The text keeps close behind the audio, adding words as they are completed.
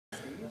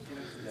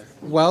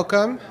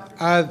Welcome.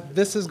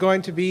 This is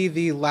going to be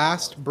the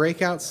last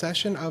breakout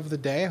session of the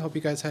day. I hope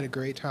you guys had a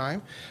great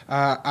time.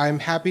 I'm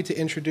happy to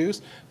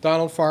introduce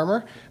Donald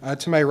Farmer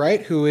to my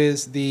right, who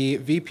is the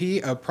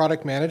VP of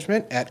Product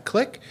Management at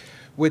Qlik,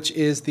 which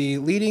is the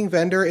leading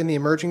vendor in the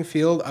emerging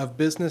field of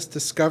business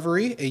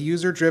discovery, a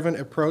user-driven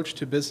approach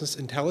to business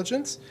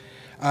intelligence.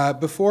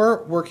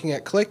 Before working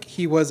at Qlik,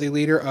 he was a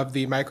leader of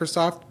the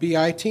Microsoft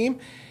BI team.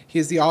 He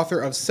is the author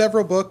of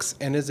several books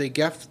and is a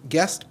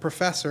guest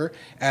professor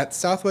at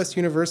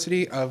Southwestern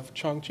University of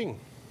Chongqing.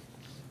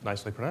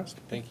 Nicely pronounced.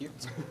 Thank you.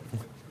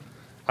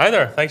 Hi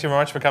there. Thanks very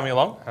much for coming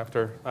along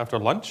after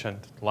lunch and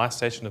the last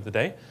session of the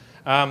day.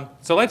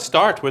 So let's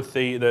start with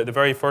the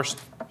very first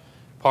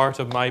part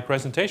of my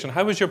presentation.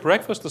 How was your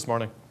breakfast this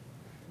morning?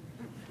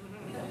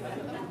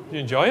 Did you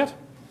enjoy it?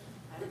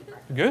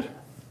 Good?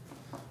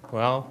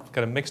 Well,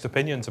 kind of mixed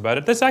opinions about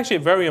it. This is actually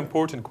a very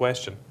important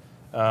question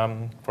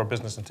for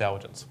business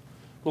intelligence.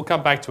 We'll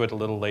come back to it a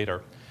little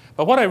later.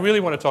 But what I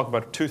really want to talk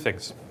about are two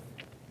things.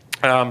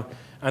 And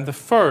the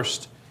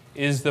first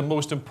is the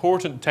most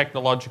important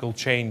technological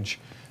change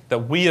that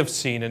we have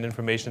seen in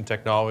information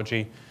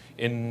technology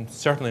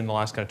certainly in the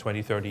last kind of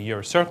 20, 30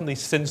 years, certainly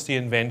since the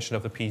invention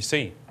of the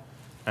PC.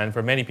 And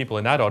for many people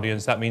in that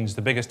audience, that means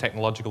the biggest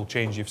technological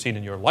change you've seen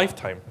in your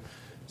lifetime.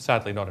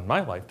 Sadly, not in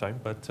my lifetime,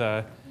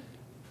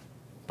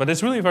 but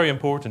it's really very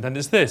important, and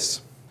it's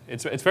this.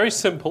 It's very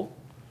simple,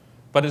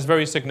 but it's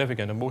very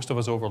significant, and most of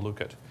us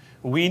overlook it.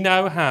 We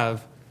now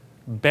have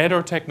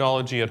better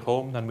technology at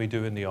home than we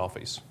do in the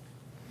office.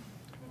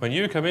 When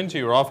you come into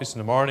your office in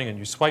the morning and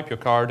you swipe your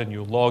card and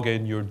you log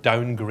in, you're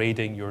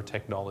downgrading your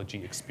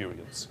technology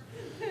experience.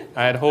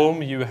 At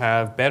home, you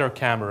have better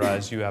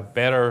cameras, you have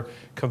better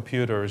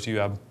computers, you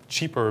have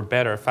cheaper,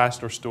 better,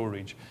 faster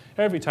storage.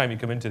 Every time you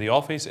come into the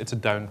office, it's a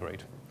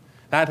downgrade.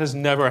 That has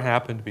never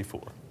happened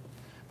before,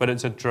 but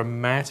it's a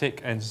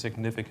dramatic and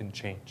significant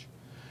change,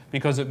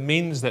 because it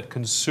means that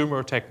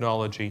consumer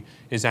technology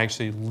is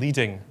actually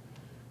leading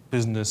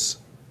business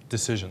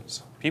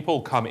decisions.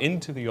 People come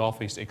into the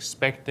office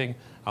expecting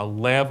a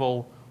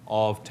level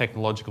of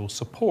technological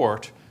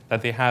support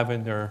that they have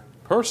in their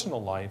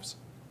personal lives,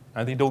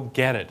 and they don't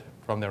get it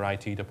from their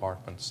IT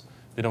departments.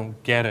 They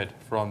don't get it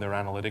from their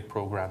analytic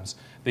programs.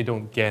 They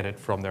don't get it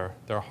from their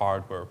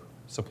hardware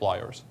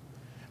suppliers.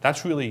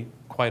 That's really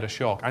quite a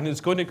shock, and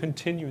it's going to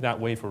continue that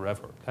way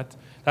forever.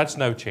 That's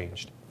now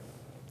changed.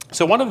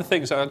 So one of the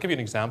things, I'll give you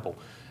an example.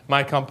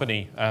 My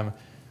company, well,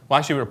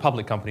 actually we're a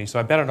public company, so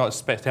I better not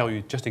tell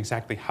you just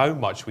exactly how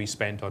much we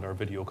spent on our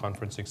video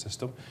conferencing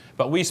system,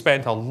 but we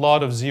spent a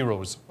lot of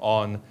zeros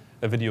on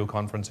a video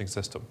conferencing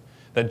system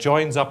that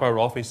joins up our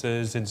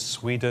offices in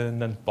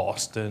Sweden and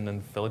Boston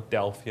and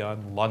Philadelphia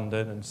and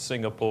London and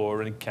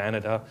Singapore and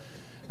Canada.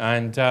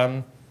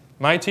 And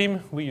my team,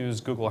 we use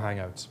Google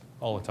Hangouts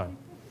all the time.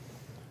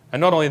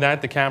 And not only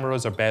that, the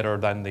cameras are better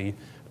than the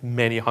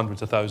many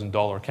hundreds of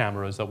 $1,000s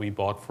cameras that we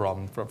bought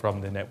from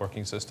the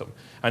networking system.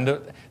 And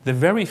the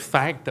very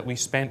fact that we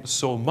spent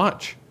so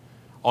much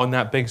on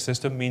that big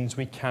system means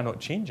we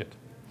cannot change it.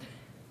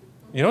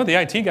 You know, the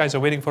IT guys are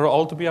waiting for it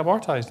all to be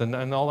amortized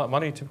and all that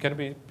money to kind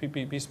of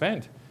be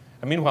spent.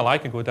 And meanwhile, I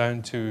can go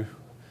down to,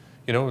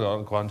 you know,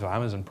 I'll go onto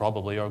Amazon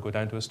probably, or go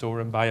down to a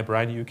store and buy a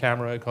brand new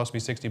camera. It costs me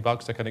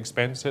 $60, I can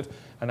expense it,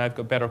 and I've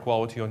got better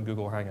quality on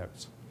Google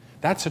Hangouts.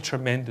 That's a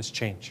tremendous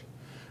change.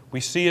 We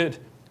see it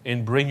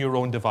in bring your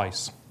own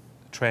device,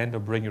 the trend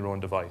of bring your own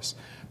device.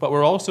 But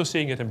we're also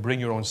seeing it in bring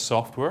your own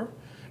software,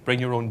 bring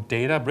your own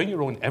data, bring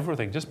your own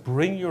everything. Just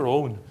bring your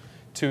own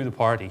to the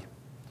party.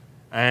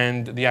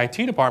 And the IT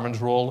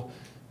department's role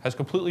has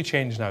completely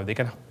changed now. They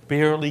can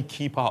barely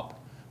keep up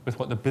with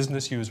what the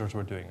business users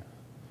were doing.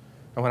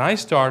 And when I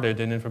started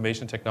in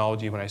information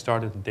technology, when I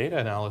started in data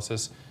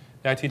analysis,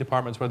 the IT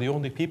departments were the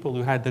only people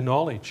who had the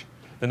knowledge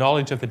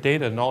of the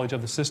data, the knowledge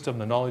of the system,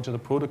 the knowledge of the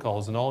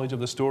protocols, the knowledge of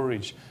the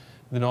storage,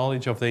 the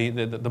knowledge of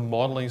the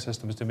modeling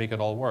systems to make it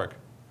all work.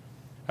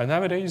 And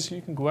nowadays,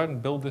 you can go out and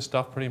build this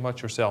stuff pretty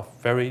much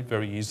yourself very,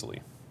 very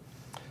easily.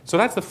 So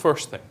that's the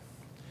first thing.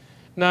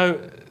 Now,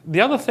 the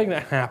other thing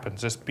that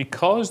happens is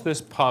because this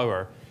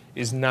power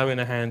is now in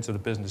the hands of the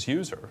business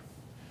user,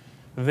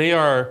 they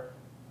are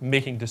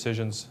making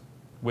decisions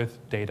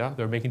with data,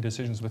 they're making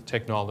decisions with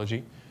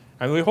technology,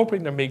 and we're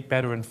hoping to make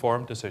better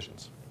informed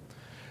decisions.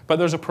 But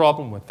there's a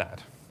problem with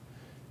that.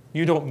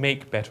 You don't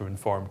make better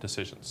informed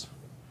decisions.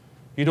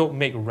 You don't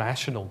make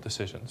rational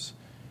decisions.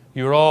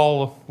 You're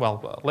all,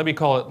 well, let me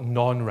call it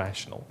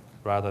non-rational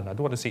rather than, I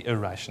don't want to say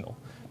irrational.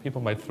 People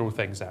might throw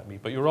things at me,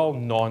 but you're all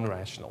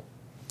non-rational.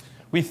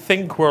 We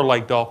think we're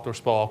like Dr.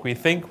 Spock. We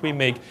think we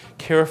make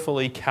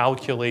carefully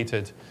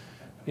calculated,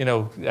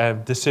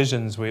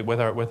 decisions with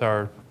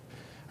our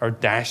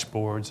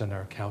dashboards and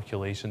our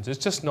calculations.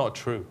 It's just not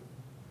true.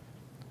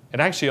 It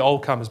actually all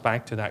comes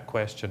back to that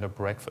question of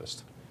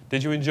breakfast.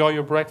 Did you enjoy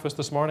your breakfast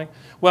this morning?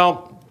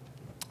 Well,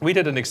 we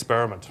did an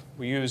experiment.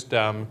 We used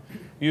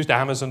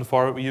Amazon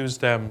for it. We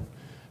used the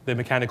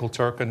Mechanical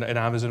Turk in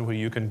Amazon, where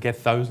you can get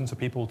thousands of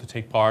people to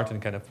take part in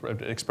kind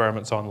of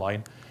experiments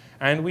online.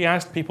 And we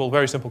asked people a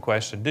very simple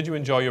question. Did you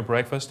enjoy your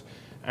breakfast?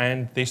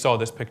 and they saw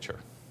this picture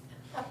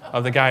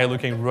of the guy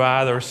looking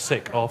rather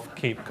sick off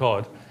Cape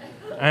Cod.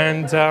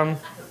 And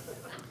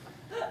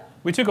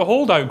we took a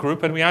holdout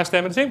group and we asked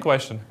them the same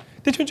question.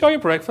 Did you enjoy your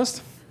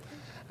breakfast?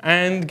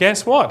 And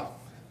guess what?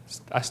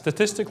 A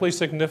statistically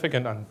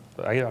significant, and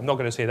I'm not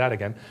going to say that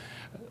again,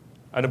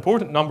 an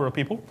important number of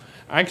people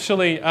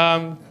actually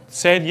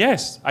said,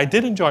 yes, I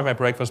did enjoy my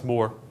breakfast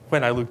more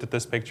when I looked at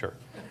this picture.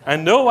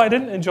 And no, I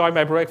didn't enjoy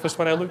my breakfast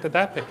when I looked at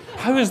that picture.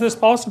 How is this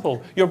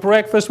possible? Your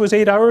breakfast was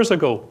 8 hours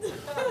ago.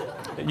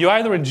 You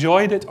either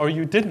enjoyed it or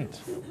you didn't.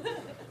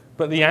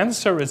 But the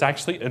answer is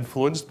actually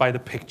influenced by the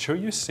picture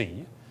you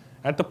see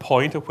at the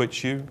point at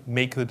which you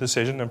make the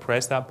decision and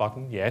press that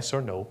button, yes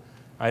or no.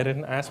 I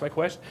didn't ask my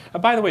question.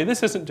 And by the way,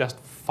 this isn't just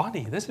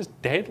funny. This is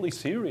deadly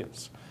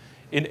serious.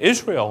 In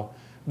Israel,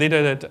 they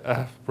did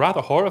a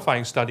rather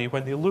horrifying study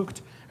when they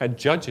looked at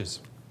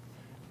judges.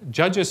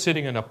 Judges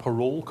sitting in a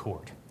parole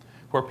court,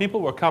 where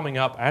people were coming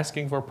up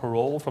asking for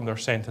parole from their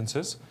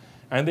sentences,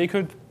 and they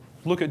could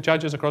look at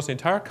judges across the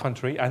entire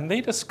country, and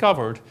they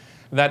discovered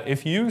that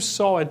if you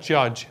saw a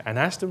judge and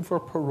asked him for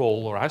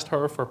parole or asked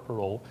her for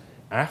parole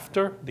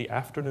after the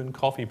afternoon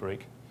coffee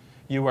break,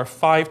 you were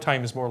 5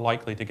 times more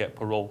likely to get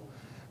parole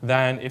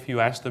than if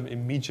you asked them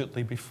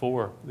immediately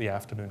before the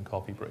afternoon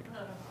coffee break.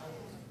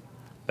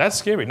 That's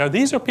scary. Now,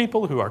 these are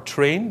people who are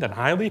trained and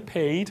highly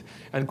paid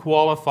and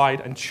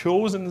qualified and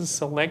chosen and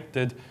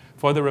selected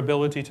for their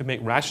ability to make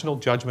rational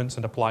judgments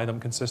and apply them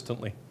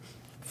consistently.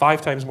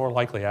 5 times more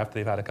likely after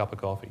they've had a cup of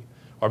coffee.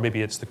 Or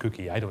maybe it's the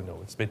cookie, I don't know.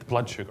 It's made the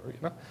blood sugar, you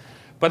know.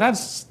 But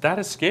that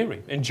is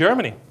scary. In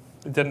Germany,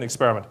 they did an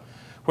experiment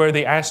where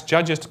they asked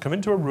judges to come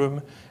into a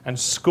room and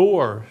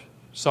score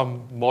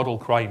some model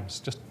crimes,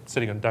 just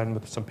sitting down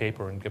with some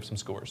paper and give some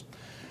scores.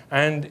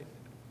 And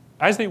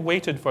as they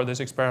waited for this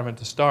experiment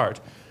to start,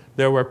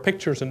 there were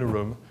pictures in the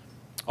room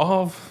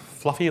of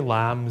fluffy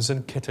lambs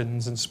and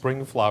kittens and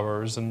spring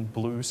flowers and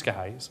blue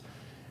skies.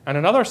 And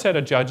another set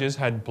of judges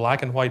had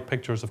black and white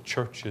pictures of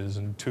churches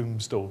and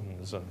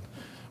tombstones and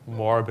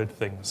morbid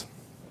things.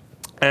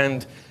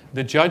 And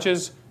the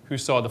judges who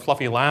saw the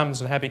fluffy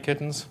lambs and happy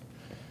kittens,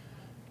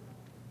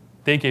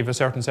 they gave a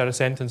certain set of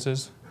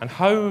sentences. And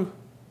how,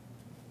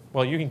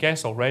 well, you can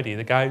guess already,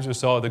 the guys who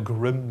saw the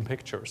grim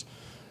pictures,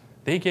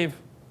 they gave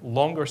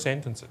longer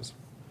sentences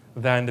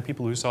than the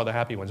people who saw the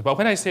happy ones. But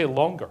when I say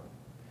longer,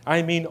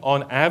 I mean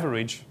on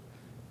average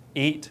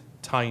 8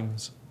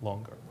 times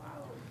longer.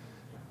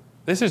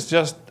 This is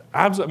just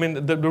absolutely, I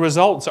mean, the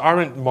results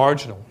aren't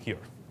marginal here.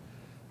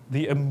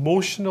 The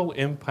emotional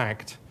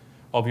impact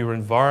of your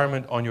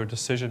environment on your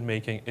decision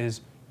making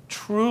is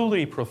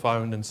truly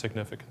profound and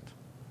significant.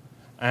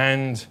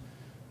 And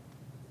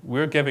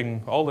we're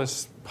giving all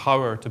this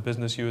power to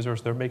business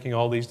users. They're making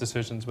all these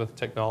decisions with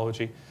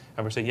technology.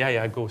 And we're saying,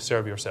 yeah, go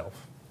serve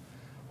yourself.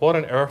 What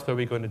on earth are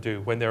we going to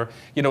do when they're,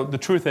 you know, the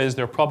truth is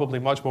they're probably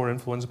much more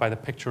influenced by the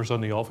pictures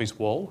on the office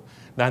wall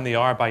than they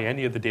are by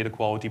any of the data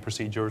quality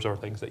procedures or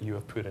things that you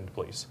have put into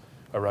place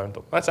around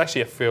them. That's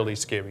actually a fairly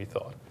scary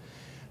thought.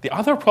 The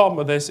other problem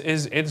with this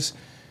is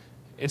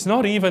it's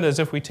not even as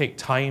if we take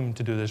time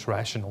to do this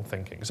rational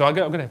thinking. So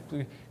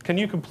can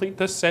you complete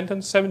this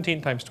sentence?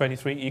 17 times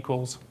 23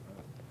 equals...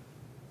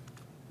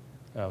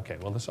 Okay,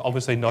 well, this is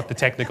obviously not the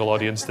technical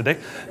audience today.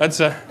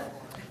 That's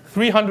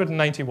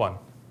 391.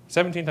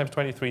 17 times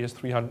 23 is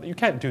 300. You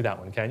can't do that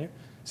one, can you?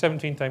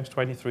 17 times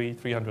 23,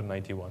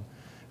 391.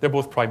 They're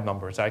both prime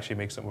numbers. It actually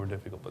makes it more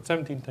difficult. But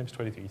 17 times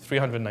 23,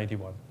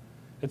 391.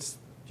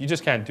 You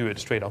just can't do it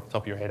straight off the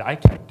top of your head. I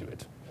can't do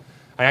it.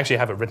 I actually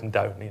have it written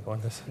down, you know,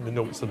 in the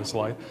notes of the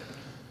slide.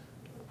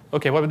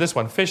 Okay, what about this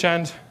one? Fish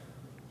and?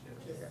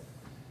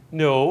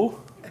 No.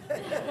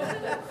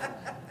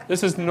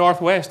 This is the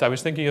Northwest. I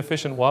was thinking of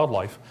Fish and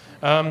Wildlife.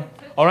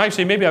 Or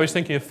actually, maybe I was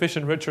thinking of Fish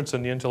and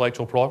Richardson, the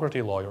intellectual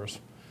property lawyers,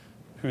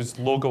 whose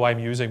logo I'm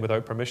using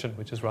without permission,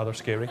 which is rather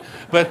scary.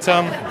 But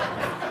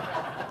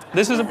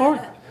this is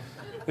important.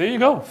 There you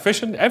go.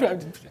 Fish and...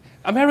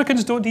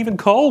 Americans don't even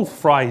call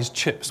fries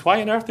chips.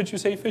 Why on earth did you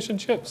say fish and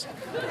chips?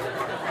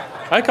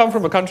 I come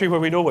from a country where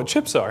we know what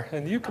chips are,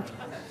 and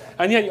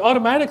yet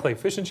automatically,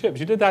 fish and chips,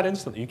 you did that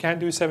instantly. You can't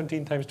do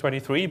 17 times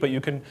 23, but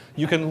you can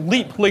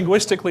leap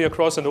linguistically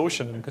across an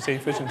ocean and say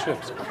fish and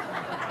chips.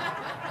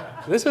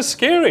 This is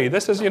scary.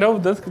 This is, you know,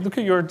 look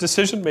at your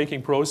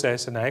decision-making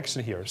process in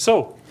action here.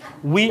 So,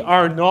 we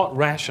are not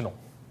rational.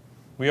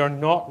 We are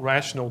not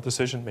rational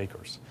decision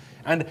makers.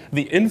 And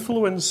the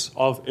influence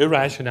of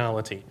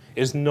irrationality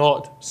is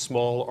not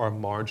small or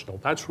marginal.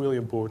 That's really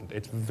important.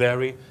 It's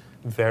very,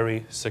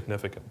 very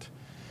significant.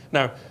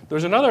 Now,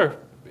 there's another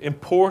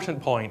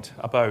important point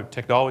about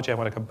technology I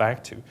want to come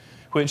back to,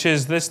 which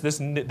is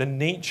the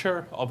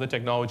nature of the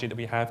technology that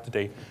we have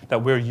today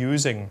that we're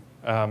using.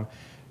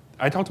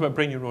 I talked about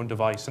bring your own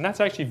device, and that's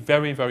actually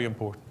very, very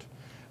important.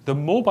 The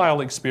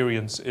mobile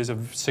experience is a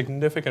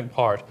significant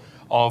part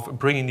of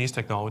bringing these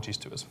technologies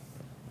to us.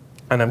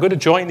 And I'm going to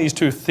join these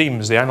two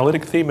themes, the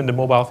analytic theme and the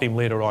mobile theme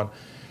later on.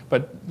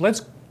 But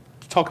let's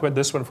talk about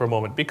this one for a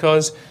moment,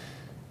 because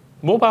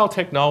mobile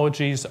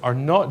technologies are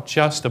not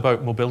just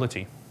about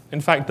mobility.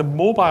 In fact, the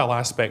mobile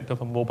aspect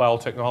of a mobile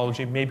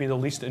technology may be the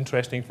least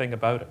interesting thing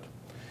about it.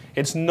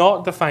 It's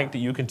not the fact that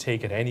you can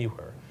take it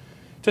anywhere.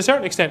 To a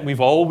certain extent,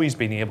 we've always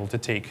been able to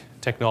take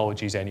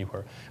technologies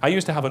anywhere. I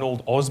used to have an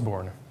old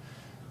Osborne.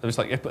 It was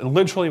like, it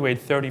literally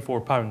weighed 34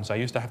 pounds. I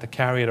used to have to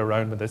carry it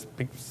around with this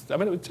big, I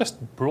mean, it just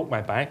broke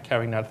my back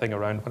carrying that thing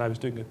around when I was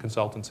doing a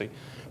consultancy.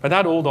 But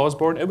that old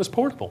Osborne, it was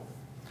portable.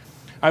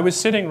 I was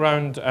sitting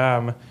around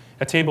a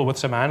table with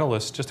some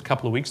analysts just a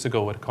couple of weeks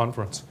ago at a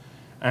conference.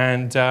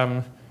 And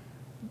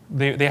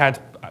they had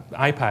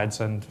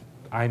iPads and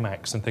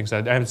iMacs and things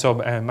like that. And so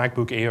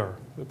MacBook Air,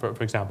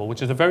 for example,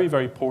 which is a very,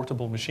 very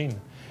portable machine.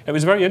 It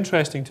was very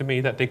interesting to me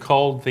that they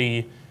called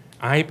the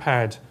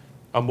iPad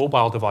a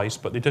mobile device,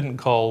 but they didn't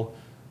call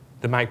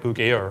the MacBook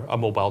Air a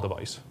mobile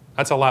device.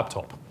 That's a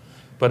laptop.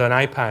 But an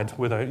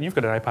iPad you've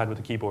got an iPad with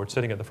a keyboard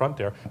sitting at the front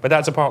there, but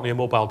that's apparently a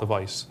mobile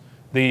device.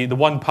 The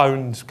 1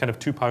 pound, kind of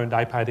 2 pound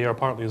iPad Air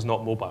apparently is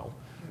not mobile.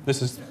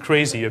 This is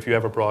crazy if you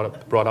ever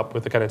brought up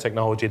with the kind of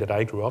technology that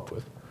I grew up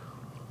with.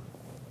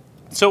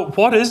 So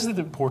what is the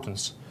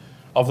importance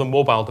of the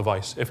mobile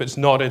device if it's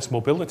not its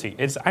mobility?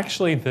 It's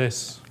actually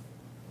this.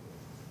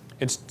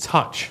 It's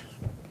touch.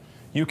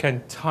 You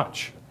can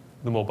touch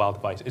the mobile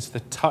device. It's the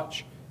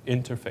touch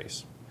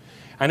interface.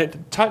 And the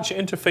touch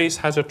interface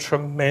has a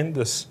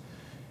tremendous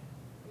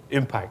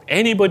impact.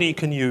 Anybody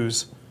can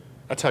use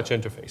a touch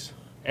interface.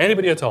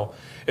 Anybody at all.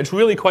 It's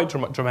really quite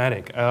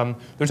dramatic.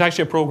 There's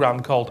actually a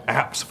program called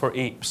Apps for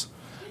Apes.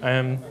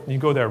 You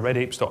go there,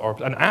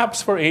 redapes.org. And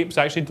Apps for Apes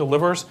actually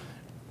delivers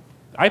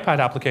iPad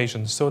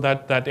applications so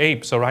that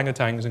apes,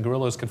 orangutans, and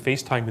gorillas can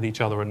FaceTime with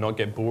each other and not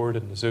get bored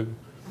in the zoo.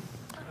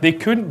 They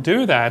couldn't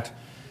do that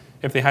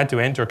if they had to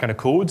enter kind of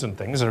codes and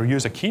things or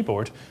use a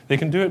keyboard. They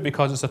can do it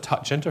because it's a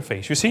touch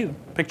interface. You see a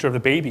picture of the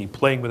baby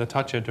playing with a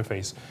touch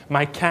interface.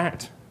 My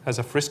cat has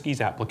a Friskies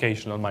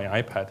application on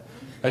my iPad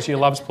that she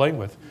loves playing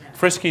with.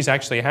 Friskies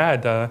actually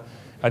had a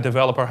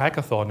developer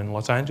hackathon in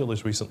Los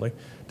Angeles recently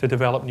to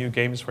develop new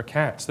games for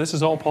cats. This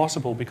is all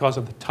possible because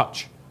of the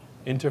touch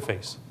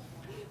interface.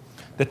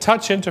 The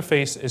touch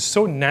interface is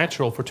so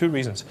natural for 2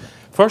 reasons.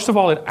 First of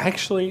all, it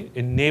actually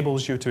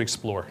enables you to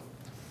explore.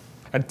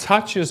 And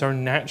touch is our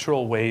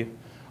natural way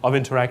of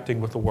interacting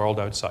with the world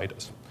outside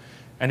us.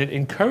 And it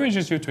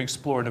encourages you to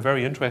explore in a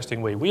very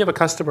interesting way. We have a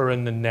customer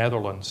in the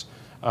Netherlands.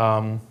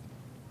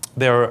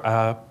 They're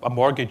a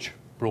mortgage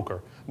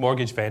broker,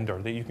 mortgage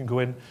vendor, that you can go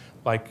in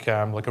like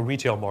a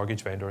retail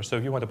mortgage vendor. So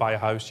if you want to buy a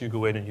house, you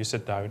go in and you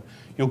sit down.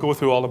 You'll go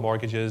through all the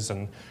mortgages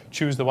and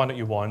choose the one that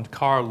you want,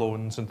 car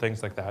loans and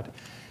things like that.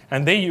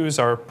 And they use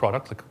our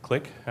product, like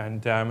Qlik,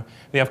 and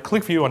they have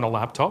QlikView on a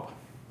laptop.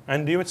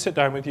 And they would sit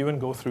down with you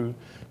and go through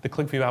the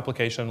QlikView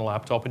application on the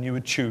laptop, and you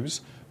would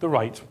choose the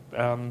right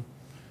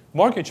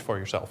mortgage for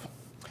yourself.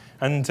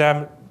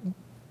 And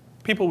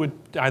people would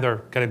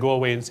either kind of go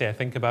away and say, I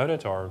think about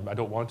it, or I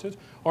don't want it.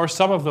 Or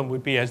some of them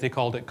would be, as they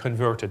called it,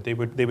 converted. They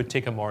would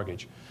take a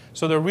mortgage.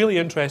 So they're really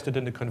interested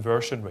in the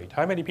conversion rate.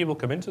 How many people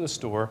come into the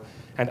store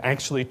and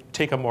actually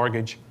take a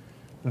mortgage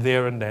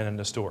there and then in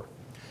the store?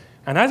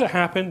 And as it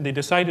happened, they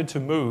decided to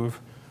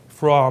move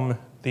from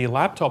the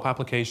laptop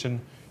application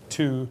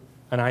to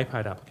an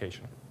iPad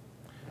application.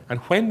 And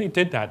when they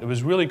did that, it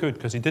was really good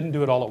because they didn't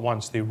do it all at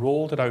once. They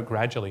rolled it out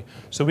gradually.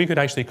 So we could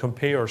actually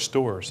compare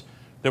stores.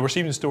 There were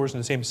even stores in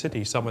the same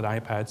city, some with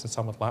iPads and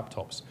some with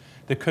laptops.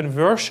 The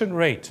conversion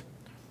rate,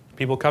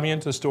 people coming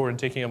into the store and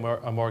taking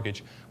a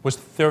mortgage, was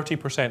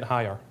 30%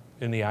 higher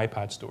in the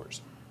iPad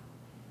stores.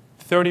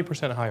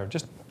 30% higher,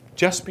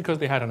 just because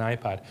they had an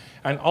iPad.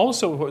 And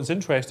also what was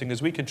interesting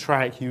is we could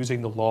track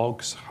using the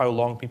logs how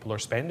long people are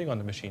spending on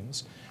the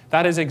machines.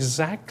 That is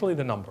exactly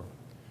the number.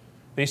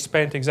 They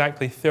spent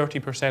exactly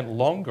 30%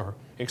 longer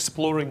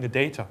exploring the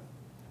data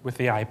with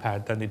the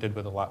iPad than they did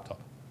with a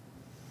laptop.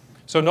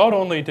 So not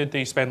only did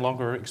they spend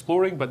longer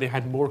exploring, but they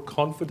had more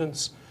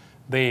confidence.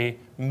 They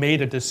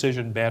made a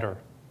decision better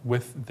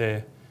with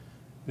the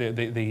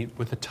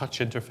touch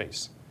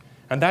interface.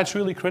 And that's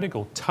really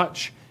critical.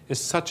 Touch is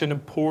such an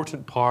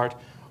important part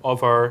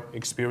of our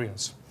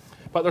experience.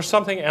 But there's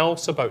something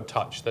else about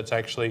touch that's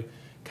actually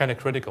kind of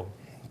critical.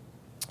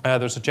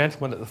 There's a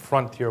gentleman at the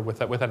front here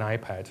with an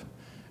iPad,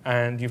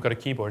 and you've got a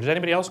keyboard. Has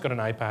anybody else got an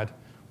iPad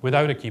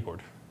without a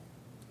keyboard?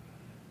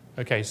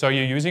 Okay, so are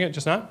you using it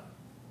just now?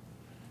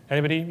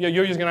 Anybody?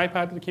 You're using an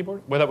iPad with a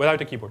keyboard?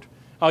 Without a keyboard.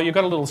 Oh, you've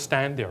got a little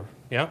stand there,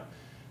 yeah?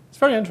 It's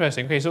very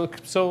interesting. Okay,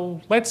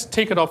 so let's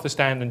take it off the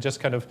stand and just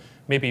kind of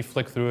maybe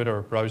flick through it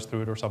or browse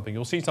through it or something.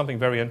 You'll see something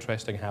very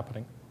interesting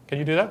happening. Can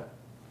you do that?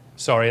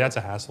 Sorry, that's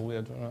a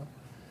hassle.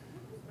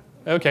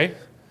 Okay,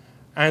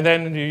 and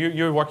then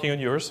you're working on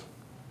yours,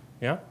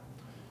 yeah?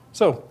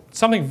 So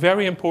something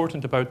very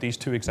important about these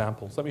 2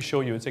 examples. Let me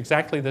show you. It's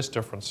exactly this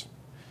difference.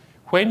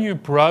 When you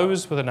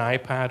browse with an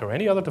iPad or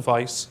any other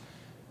device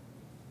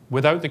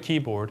without the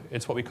keyboard,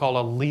 it's what we call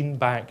a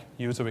lean-back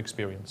user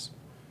experience.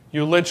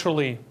 You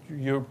literally,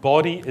 your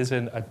body is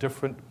in a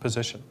different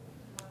position.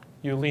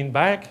 You lean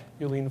back,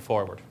 you lean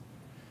forward.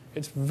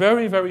 It's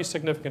very, very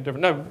significant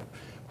difference. Now,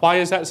 why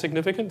is that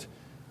significant?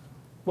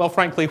 well,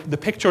 frankly, the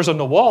pictures on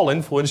the wall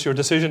influence your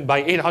decision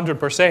by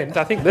 800%.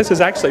 I think this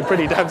is actually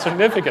pretty damn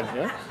significant.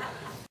 Yeah?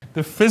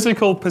 The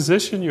physical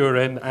position you're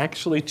in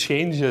actually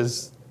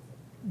changes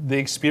the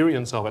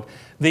experience of it.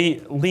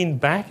 The lean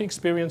back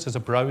experience is a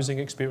browsing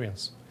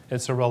experience.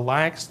 It's a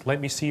relaxed,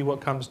 let me see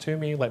what comes to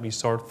me, let me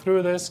sort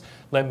through this,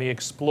 let me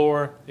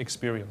explore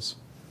experience.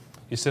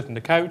 You sit on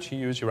the couch, you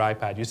use your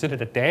iPad. You sit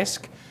at a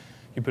desk,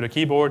 you put a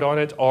keyboard on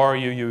it, or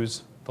you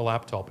use the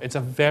laptop. It's a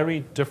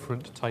very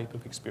different type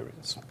of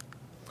experience.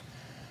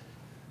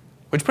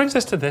 Which brings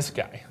us to this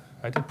guy.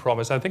 I did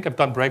promise. I think I've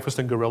done breakfast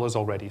and gorillas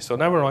already. So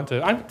now we're on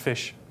to, and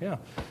fish, yeah.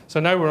 So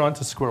now we're on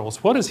to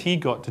squirrels. What has he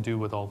got to do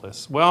with all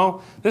this?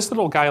 Well, this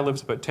little guy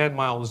lives about 10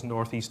 miles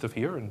northeast of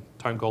here in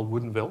a town called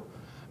Woodlandville.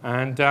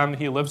 And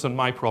he lives on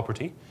my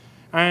property.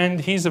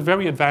 And he's a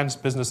very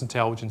advanced business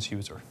intelligence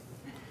user.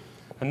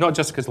 And not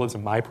just because he lives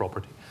on my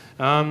property.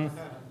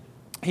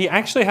 He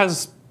actually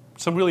has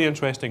some really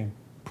interesting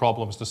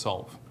problems to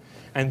solve.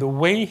 And the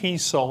way he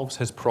solves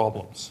his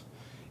problems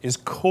is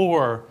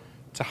core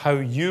to how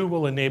you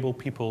will enable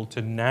people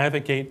to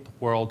navigate the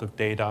world of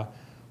data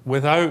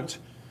without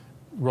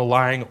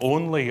relying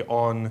only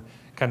on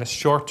kind of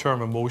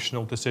short-term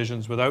emotional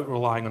decisions, without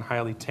relying on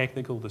highly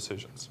technical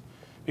decisions.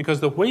 Because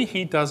the way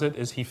he does it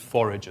is he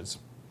forages.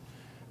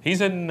 He's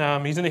in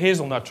a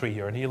hazelnut tree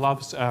here, and he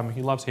loves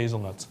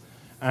hazelnuts.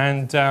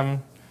 And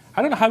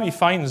I don't know how he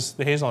finds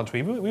the hazelnut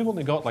tree. We've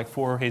only got like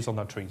 4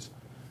 hazelnut trees.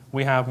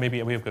 We've got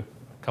a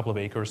couple of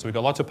acres, so we've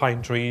got lots of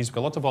pine trees, we've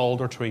got lots of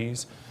alder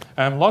trees,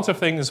 lots of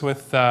things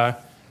with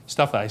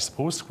stuff that I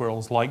suppose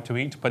squirrels like to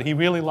eat, but he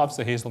really loves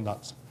the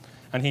hazelnuts.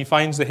 And he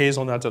finds the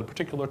hazelnuts at a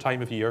particular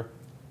time of year,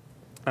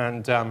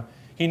 and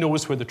he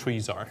knows where the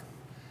trees are.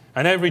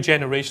 And every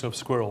generation of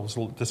squirrels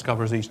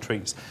discovers these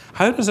trees.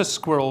 How does a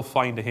squirrel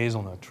find a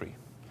hazelnut tree?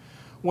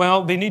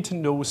 Well, they need to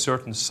know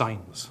certain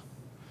signs.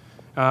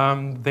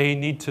 They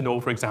need to know,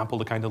 for example,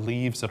 the kind of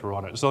leaves that are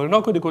on it. So they're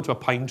not going to go to a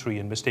pine tree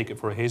and mistake it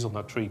for a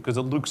hazelnut tree because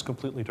it looks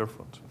completely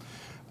different.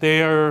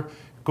 They're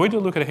going to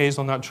look at a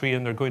hazelnut tree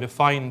and they're going to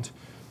find,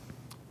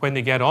 when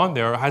they get on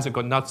there, has it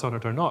got nuts on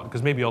it or not?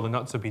 Because maybe all the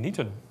nuts have been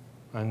eaten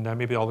and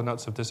maybe all the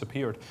nuts have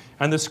disappeared.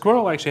 And the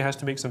squirrel actually has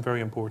to make some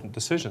very important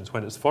decisions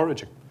when it's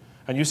foraging.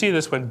 And you see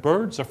this when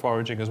birds are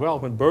foraging as well.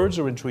 When birds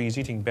are in trees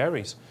eating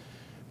berries,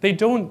 they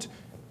don't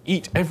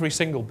eat every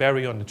single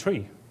berry on the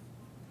tree.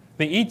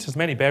 They eat as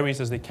many berries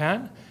as they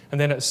can,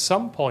 and then at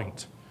some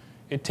point,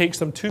 it takes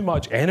them too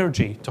much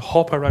energy to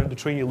hop around the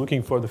tree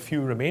looking for the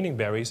few remaining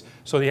berries,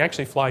 so they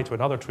actually fly to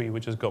another tree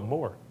which has got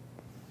more.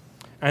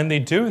 And they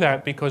do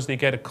that because they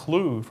get a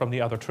clue from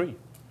the other tree.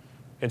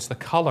 It's the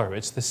color,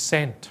 it's the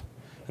scent.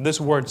 And this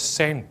word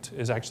scent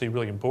is actually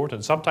really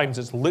important. Sometimes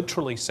it's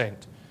literally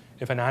scent.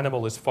 If an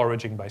animal is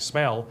foraging by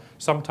smell,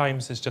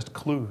 sometimes it's just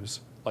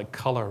clues, like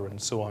color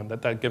and so on,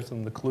 that gives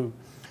them the clue.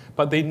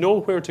 But they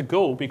know where to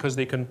go because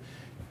they can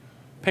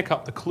pick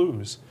up the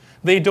clues.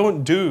 They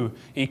don't do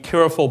a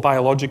careful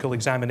biological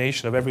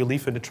examination of every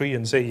leaf in the tree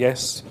and say,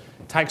 yes,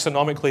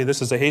 taxonomically,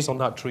 this is a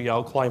hazelnut tree,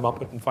 I'll climb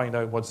up it and find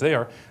out what's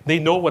there. They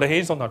know what a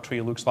hazelnut tree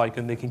looks like,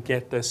 and they can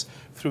get this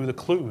through the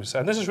clues.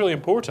 And this is really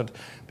important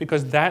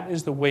because that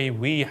is the way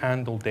we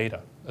handle data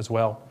as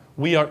well.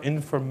 We are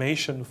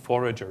information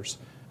foragers,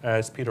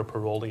 as Peter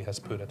Paroli has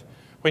put it.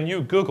 When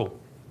you Google,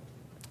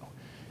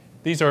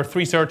 these are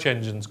 3 search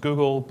engines,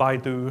 Google,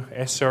 Baidu,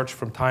 S-Search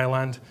from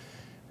Thailand.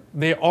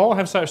 They all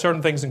have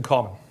certain things in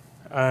common.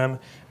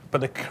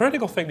 But the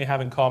critical thing they have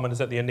in common is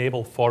that they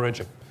enable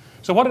foraging.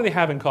 So what do they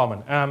have in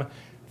common?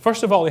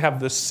 First of all, they have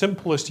the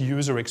simplest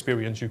user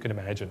experience you can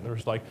imagine.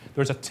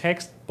 There's a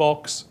text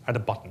box and a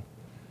button.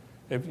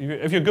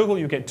 If you Google,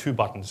 you get 2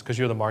 buttons because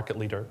you're the market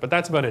leader. But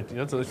that's about it.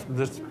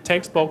 There's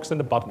text box and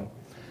a button.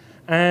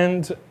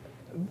 And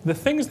the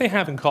things they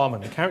have in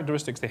common, the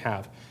characteristics they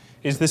have,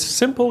 is this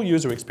simple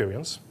user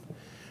experience.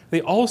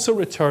 They also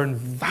return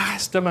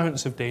vast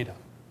amounts of data.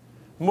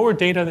 More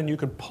data than you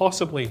could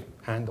possibly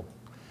handle.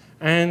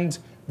 And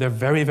they're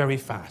very, very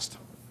fast.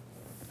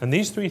 And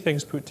these 3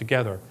 things put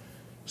together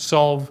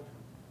solve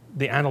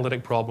the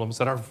analytic problems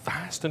that are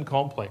vast and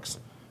complex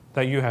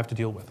that you have to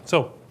deal with.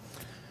 So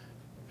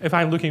if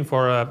I'm looking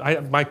for,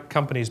 my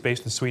company is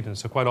based in Sweden,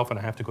 so quite often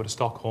I have to go to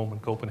Stockholm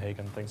and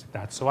Copenhagen and things like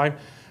that. So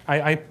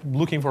I'm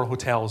looking for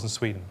hotels in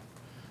Sweden.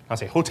 I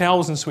say,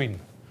 hotels in Sweden.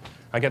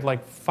 I get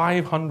like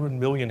 500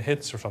 million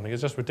hits or something.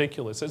 It's just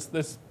ridiculous.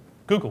 It's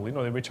Google,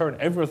 they return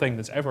everything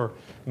that's ever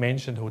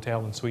mentioned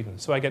hotel in Sweden.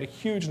 So I get a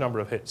huge number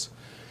of hits.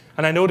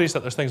 And I notice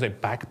that there's things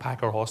like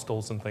backpacker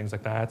hostels and things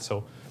like that.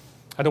 So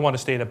I don't want to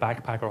stay in a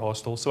backpacker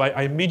hostel. So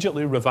I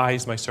immediately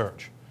revise my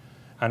search.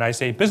 And I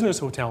say business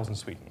hotels in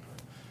Sweden.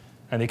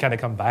 And they kind of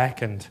come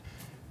back, and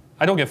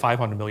I don't get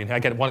 500 million. I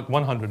get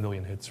 100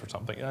 million hits or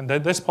something. And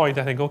at this point,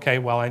 I think, okay,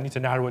 well, I need to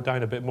narrow it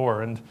down a bit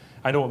more. And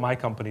I know what my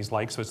company's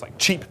like, so it's like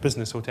cheap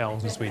business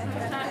hotels in Sweden.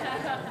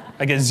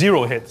 I get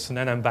 0 hits, and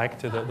then I'm back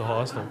to the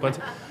hostel. But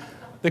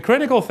the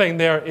critical thing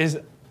there is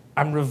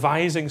I'm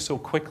revising so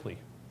quickly.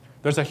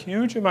 There's a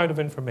huge amount of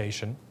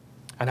information,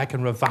 and I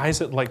can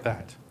revise it like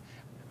that.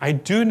 I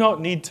do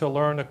not need to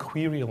learn a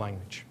query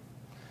language.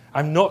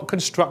 I'm not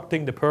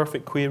constructing the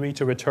perfect query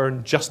to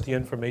return just the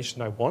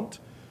information I want.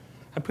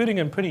 I'm putting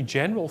in pretty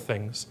general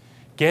things,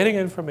 getting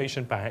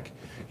information back,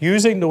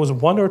 using those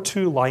 1 or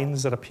 2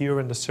 lines that appear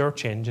in the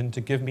search engine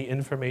to give me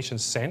information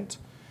sent.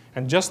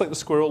 And just like the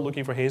squirrel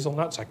looking for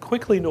hazelnuts, I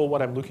quickly know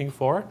what I'm looking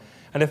for.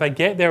 And if I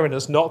get there and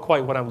it's not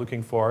quite what I'm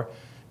looking for,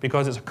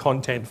 because it's a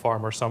content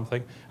farm or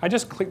something, I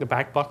just click the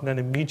back button and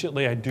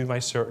immediately I do my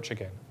search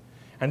again.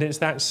 And it's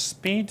that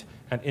speed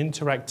and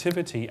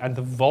interactivity and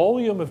the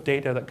volume of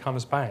data that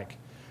comes back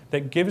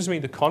that gives me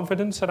the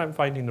confidence that I'm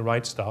finding the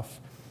right stuff,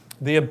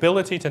 the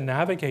ability to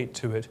navigate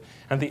to it,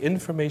 and the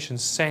information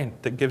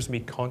sent that gives me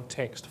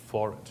context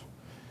for it.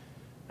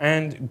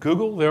 And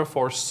Google,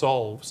 therefore,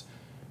 solves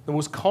the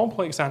most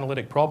complex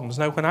analytic problems.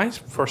 Now, when I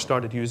first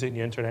started using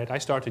the internet, I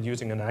started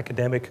using an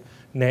academic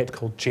net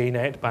called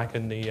JNet back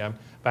in the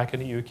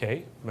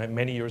UK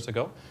many years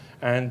ago.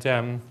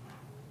 And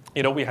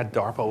you know, we had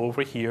DARPA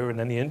over here, and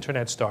then the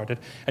internet started.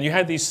 And you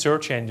had these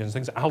search engines,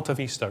 things, Alta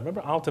Vista.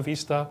 Remember Alta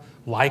Vista?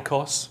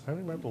 Lycos. I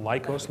remember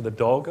Lycos with the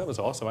dog. That was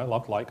awesome. I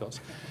loved Lycos.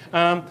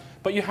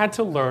 But you had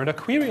to learn a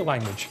query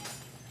language.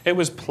 It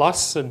was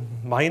plus and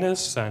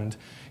minus and,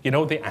 you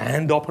know, the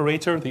AND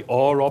operator, the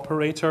OR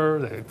operator,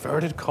 the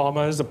inverted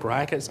commas, the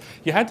brackets.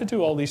 You had to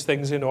do all these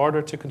things in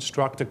order to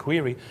construct a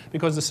query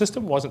because the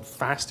system wasn't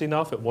fast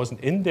enough, it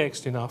wasn't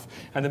indexed enough,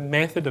 and the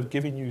method of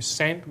giving you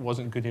sent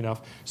wasn't good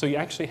enough. So you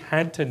actually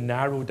had to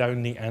narrow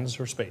down the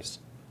answer space.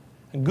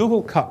 And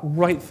Google cut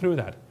right through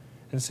that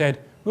and said,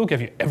 we'll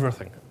give you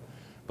everything,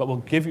 but we'll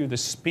give you the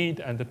speed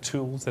and the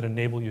tools that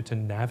enable you to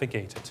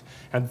navigate it.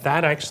 And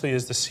that actually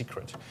is the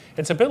secret.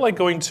 It's a bit like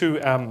going to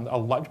a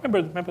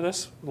library. Remember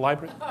this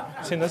library?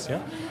 Seen this?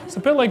 Yeah? It's a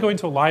bit like going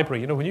to a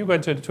library. You know, when you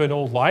went to an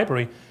old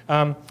library,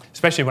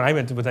 especially when I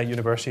went to that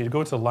university, you'd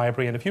go to the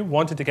library, and if you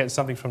wanted to get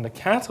something from the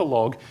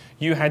catalog,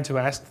 you had to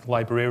ask the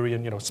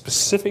librarian, you know,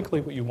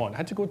 specifically what you want. I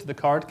had to go to the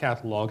card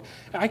catalog.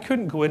 I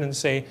couldn't go in and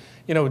say,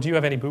 you know, do you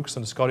have any books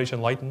on the Scottish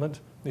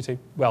Enlightenment? They say,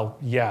 well,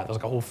 yeah, there's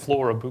like a whole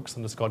floor of books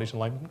on the Scottish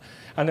Enlightenment.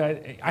 And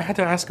I had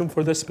to ask them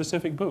for this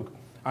specific book.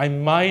 I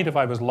might, if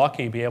I was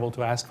lucky, be able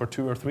to ask for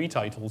 2 or 3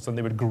 titles, and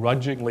they would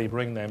grudgingly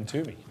bring them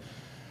to me.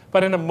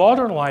 But in a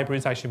modern library,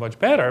 it's actually much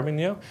better. I mean,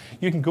 you know,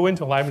 you can go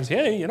into a library and say,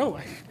 hey, you know,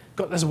 I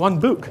got this one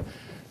book.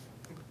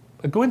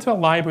 But go into a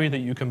library that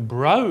you can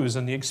browse,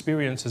 and the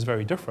experience is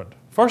very different.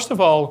 First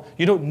of all,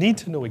 you don't need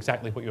to know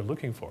exactly what you're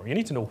looking for. You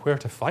need to know where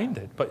to find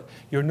it, but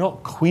you're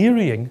not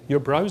querying, you're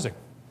browsing.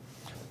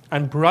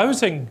 And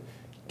browsing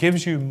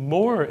gives you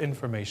more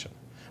information.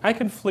 I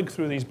can flick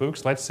through these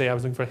books. Let's say I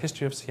was looking for a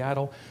history of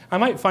Seattle. I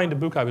might find a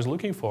book I was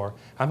looking for.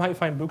 I might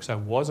find books I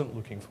wasn't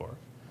looking for.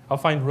 I'll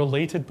find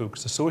related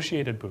books,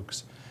 associated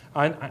books.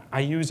 And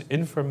I use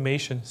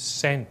information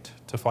sent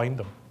to find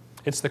them.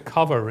 It's the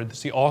cover,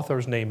 it's the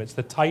author's name, it's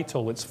the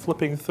title, it's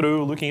flipping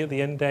through, looking at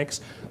the index,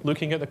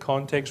 looking at the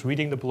context,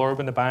 reading the blurb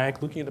in the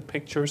back, looking at the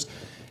pictures.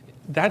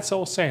 That's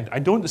all sent. I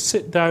don't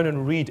sit down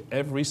and read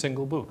every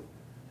single book.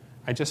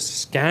 I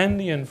just scan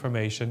the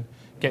information,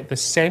 get the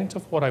scent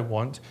of what I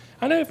want,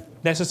 and if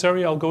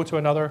necessary, I'll go to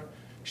another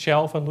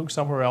shelf and look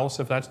somewhere else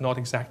if that's not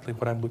exactly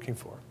what I'm looking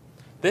for.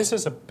 This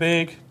is a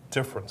big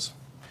difference.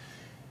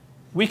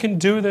 We can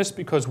do this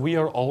because we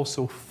are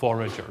also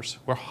foragers.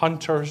 We're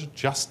hunters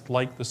just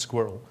like the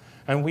squirrel.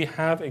 And we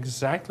have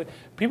exactly,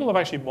 people have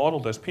actually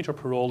modeled this. Peter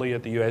Paroli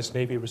at the US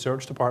Navy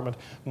Research Department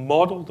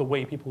modeled the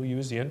way people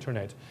use the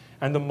internet.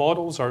 And the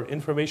models are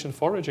information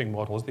foraging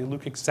models. They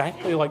look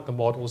exactly like the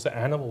models that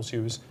animals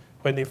use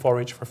when they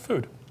forage for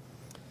food.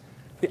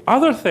 The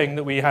other thing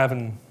that we have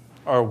in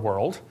our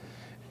world,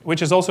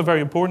 which is also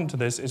very important to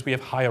this, is we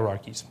have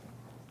hierarchies.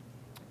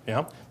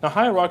 Yeah? Now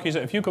hierarchies,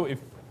 if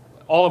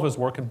all of us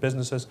work in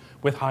businesses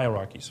with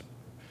hierarchies.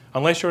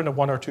 Unless you're in a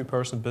 1 or 2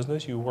 person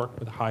business, you work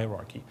with a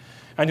hierarchy.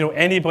 And you know,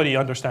 anybody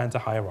understands a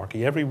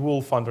hierarchy. Every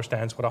wolf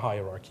understands what a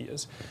hierarchy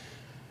is.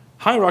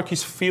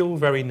 Hierarchies feel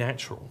very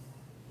natural,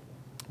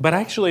 but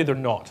actually they're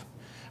not.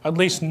 At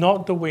least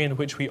not the way in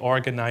which we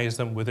organize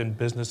them within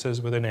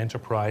businesses, within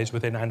enterprise,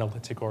 within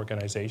analytic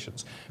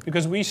organizations.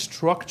 Because we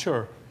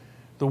structure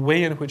the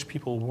way in which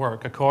people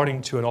work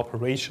according to an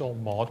operational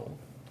model.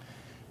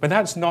 But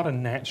that's not a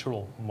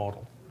natural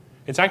model.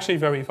 It's actually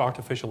very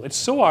artificial. It's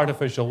so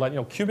artificial that, you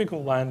know,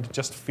 cubicle land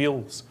just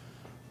feels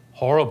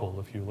horrible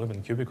if you live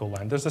in cubicle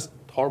land. There's this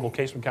horrible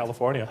case from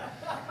California.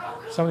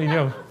 Somebody, you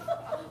know,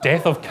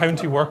 death of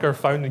county worker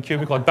found in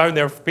cubicle, down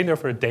there, been there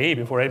for a day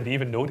before anybody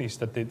even noticed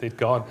that they'd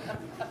gone.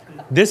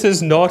 This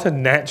is not a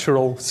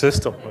natural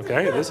system,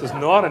 okay? This is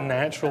not a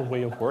natural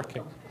way of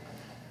working.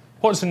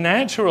 What's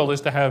natural is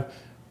to have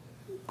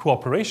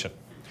cooperation.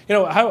 You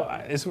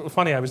know, it's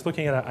funny, I was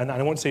looking at, and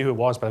I won't say who it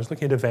was, but I was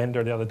looking at a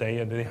vendor the other day,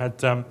 and they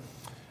had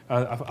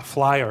a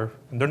flyer,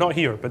 and they're not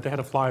here, but they had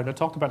a flyer, and it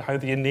talked about how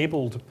they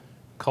enabled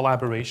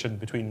collaboration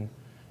between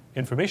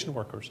information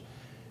workers.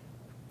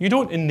 You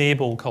don't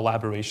enable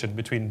collaboration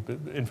between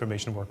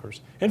information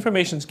workers.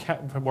 Information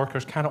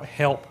workers cannot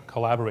help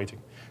collaborating.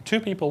 2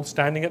 people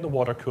standing at the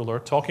water cooler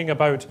talking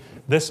about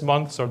this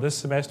month's or this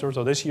semester's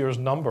or this year's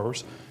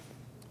numbers,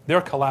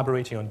 They're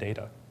collaborating on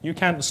data. You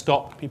can't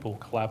stop people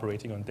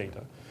collaborating on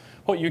data.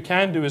 What you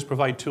can do is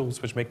provide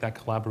tools which make that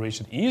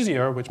collaboration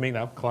easier, which make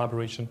that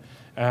collaboration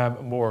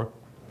more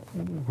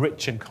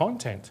rich in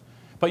content.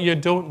 But you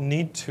don't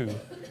need to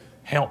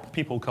help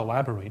people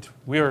collaborate.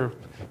 We're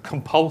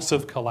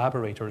compulsive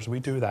collaborators. We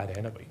do that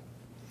anyway.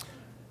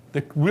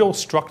 The real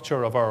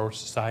structure of our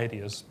society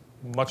is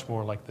much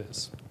more like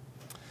this.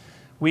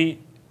 We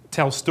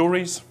tell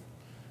stories,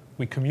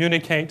 we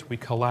communicate, we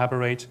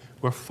collaborate.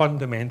 We're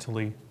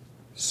fundamentally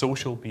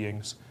social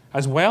beings,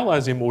 as well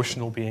as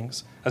emotional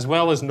beings, as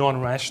well as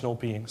non-rational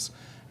beings,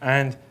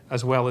 and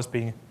as well as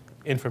being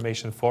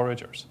information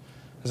foragers.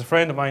 As a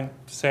friend of mine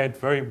said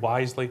very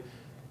wisely,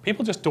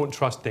 people just don't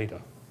trust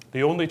data.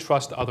 They only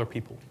trust other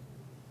people.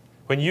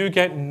 When you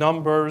get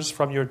numbers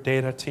from your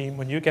data team,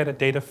 when you get a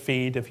data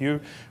feed, if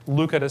you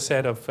look at a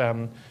set of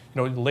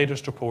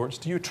latest reports,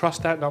 do you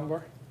trust that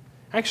number?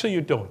 Actually,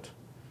 you don't.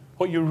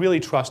 What you really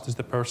trust is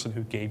the person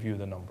who gave you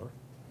the number.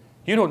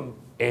 You don't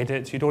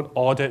edit, you don't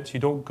audit, you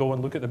don't go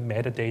and look at the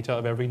metadata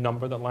of every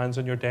number that lands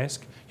on your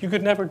desk. You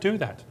could never do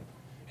that.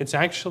 It's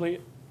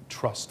actually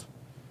trust.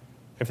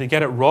 If they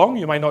get it wrong,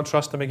 you might not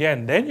trust them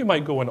again. Then you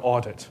might go and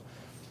audit.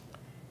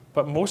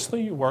 But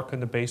mostly you work on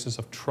the basis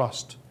of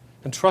trust.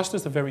 And trust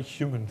is a very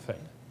human thing.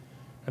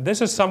 And this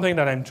is something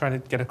that I'm trying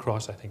to get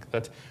across, I think,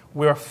 that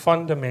we're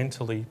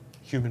fundamentally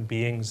human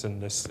beings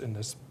in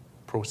this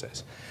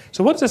process.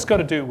 So what's this got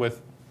to do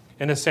with,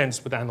 in a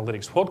sense, with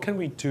analytics? What can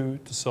we do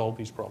to solve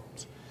these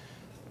problems?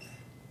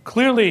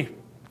 Clearly,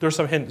 there's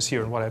some hints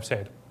here in what I've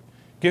said.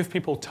 Give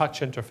people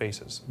touch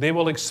interfaces. They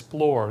will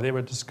explore, they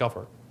will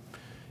discover.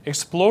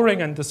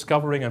 Exploring and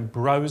discovering and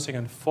browsing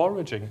and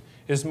foraging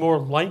is more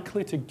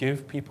likely to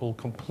give people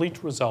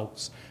complete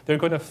results. They're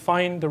going to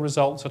find the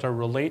results that are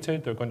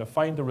related. They're going to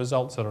find the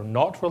results that are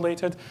not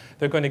related.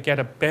 They're going to get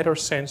a better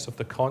sense of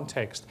the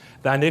context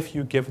than if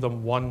you give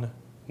them one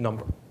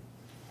number.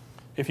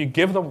 If you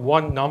give them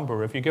one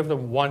number, if you give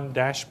them one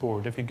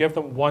dashboard, if you give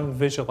them one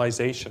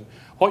visualization,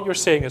 what you're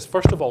saying is,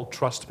 first of all,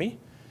 trust me.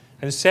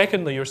 And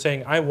secondly, you're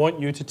saying, I want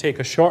you to take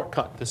a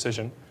shortcut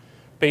decision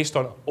based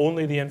on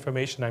only the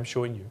information I'm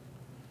showing you.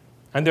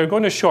 And they're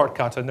going to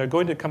shortcut, and they're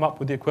going to come up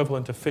with the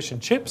equivalent of fish and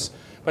chips,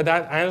 but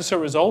that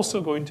answer is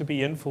also going to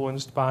be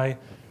influenced by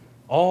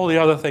all the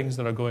other things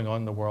that are going on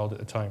in the world at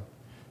the time.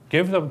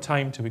 Give them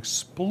time to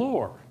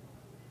explore.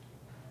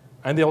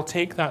 And they'll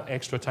take that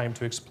extra time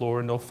to explore,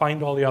 and they'll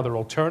find all the other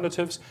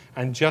alternatives,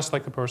 and just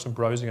like the person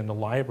browsing in the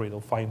library, they'll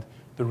find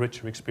the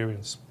richer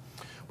experience.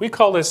 We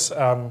call this,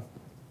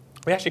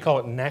 we actually call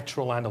it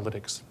natural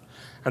analytics.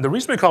 And the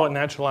reason we call it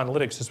natural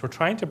analytics is we're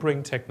trying to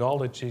bring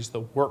technologies that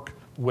work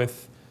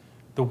with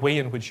the way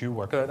in which you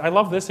work. I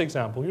love this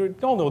example. You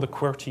all know the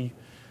QWERTY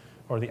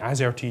or the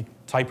AZERTY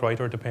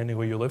typewriter, depending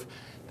where you live.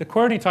 The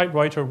QWERTY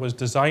typewriter was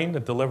designed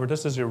and delivered.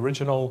 This is the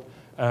original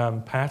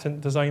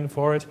patent design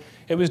for it.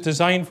 It was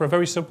designed for a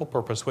very simple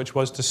purpose, which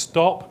was to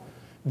stop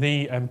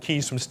the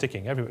keys from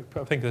sticking.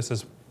 I think this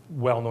is a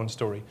well-known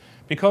story.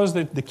 Because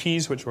the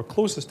keys which were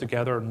closest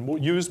together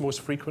and used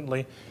most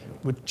frequently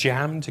would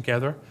jam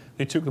together,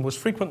 they took the most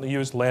frequently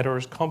used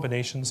letters,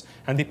 combinations,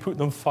 and they put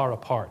them far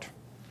apart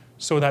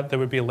so that there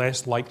would be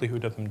less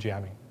likelihood of them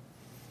jamming.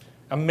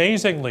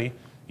 Amazingly,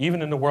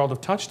 even in the world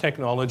of touch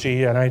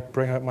technology, and I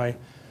bring out my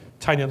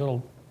tiny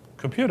little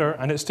computer,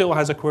 and it still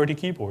has a QWERTY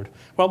keyboard.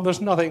 Well,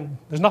 there's nothing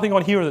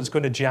on here that's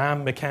going to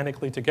jam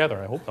mechanically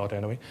together. I hope not,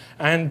 anyway.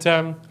 And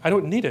I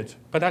don't need it,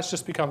 but that's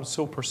just become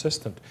so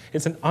persistent.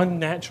 It's an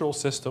unnatural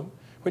system,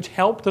 which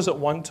helped us at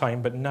one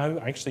time, but now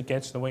actually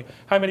gets in the way.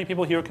 How many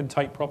people here can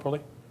type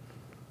properly?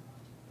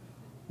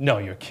 No,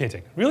 you're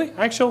kidding. Really?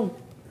 Actual?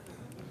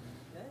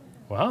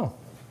 Wow.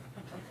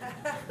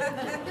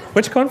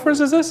 Which conference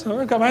is this?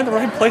 Oh, am I in the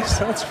right place?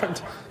 That's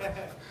right.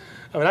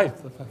 I mean,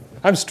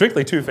 I'm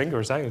strictly two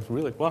fingers. I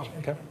really, wow,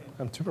 okay.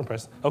 I'm super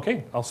impressed.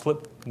 Okay, I'll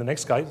slip the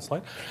next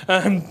slide.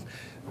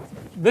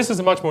 This is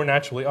a much more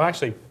naturally,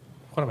 actually,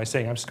 what am I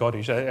saying? I'm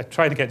Scottish. I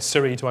try to get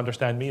Siri to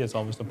understand me. It's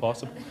almost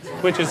impossible,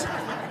 which is,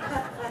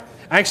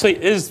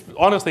 actually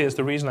honestly, is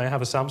the reason I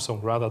have a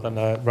Samsung rather than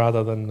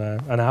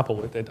an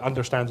Apple. It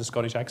understands the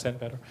Scottish accent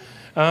better.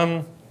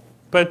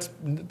 But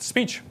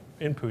speech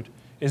input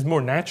is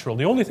more natural.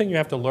 The only thing you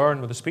have to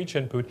learn with a speech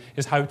input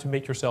is how to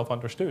make yourself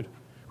understood,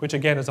 which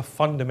again is a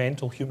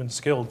fundamental human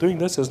skill. Doing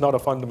this is not a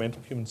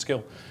fundamental human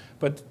skill,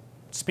 but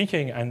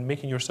speaking and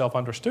making yourself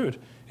understood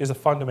is a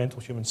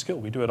fundamental human skill.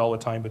 We do it all the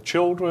time with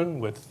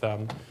children, with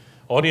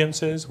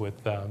audiences,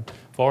 with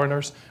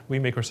foreigners. We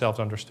make ourselves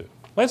understood.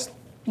 Let's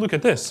look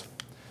at this.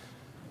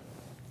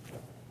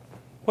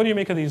 What do you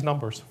make of these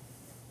numbers?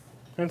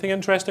 Anything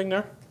interesting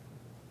there?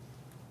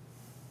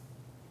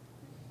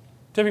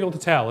 Difficult to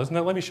tell, isn't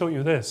it? Let me show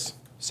you this.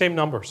 Same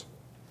numbers.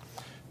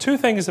 Two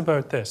things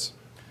about this.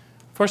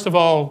 First of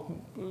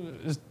all,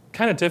 it's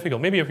kind of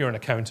difficult. Maybe if you're an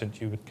accountant,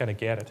 you would kind of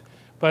get it.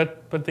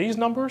 But these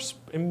numbers,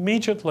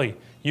 immediately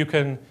you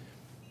can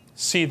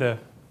see the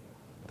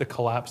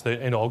collapse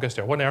in August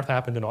there. What on earth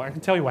happened in August? I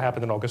can tell you what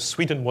happened in August.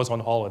 Sweden was on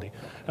holiday.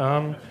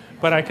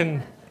 But I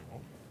can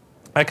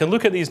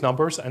look at these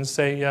numbers and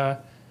say,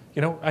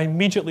 You know, I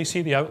immediately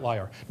see the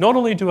outlier. Not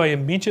only do I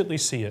immediately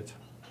see it,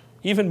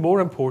 even more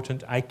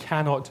important, I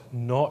cannot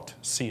not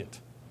see it.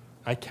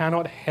 I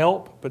cannot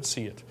help but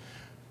see it.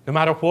 No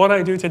matter what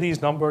I do to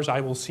these numbers,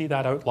 I will see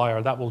that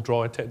outlier. That will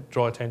draw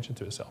attention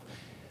to itself.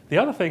 The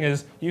other thing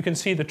is you can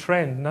see the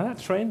trend. Now that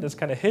trend is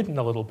kind of hidden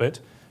a little bit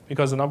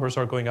because the numbers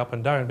are going up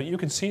and down, but you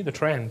can see the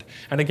trend.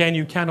 And again,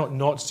 you cannot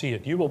not see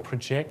it. You will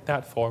project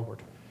that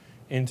forward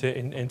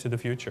into the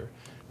future.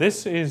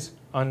 This is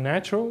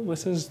unnatural.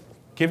 This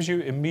gives you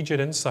immediate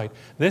insight.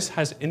 This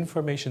has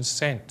information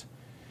sent.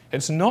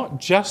 It's not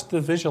just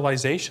the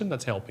visualization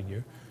that's helping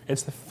you.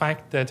 It's the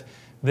fact that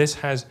this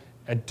has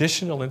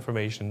additional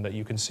information that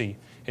you can see.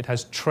 It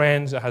has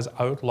trends, it has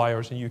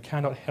outliers, and you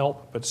cannot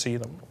help but see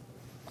them.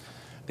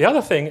 The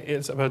other thing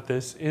about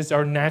this is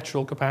our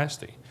natural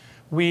capacity.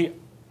 We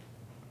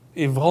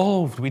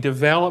evolved, we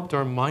developed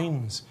our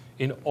minds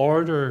in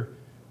order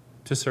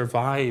to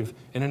survive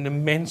in an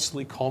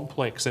immensely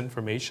complex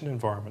information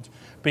environment.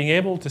 Being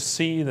able to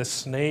see the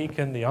snake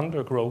in the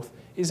undergrowth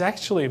is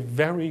actually a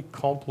very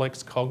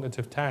complex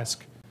cognitive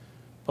task.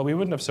 But we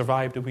wouldn't have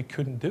survived if we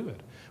couldn't do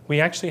it. We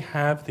actually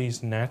have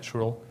these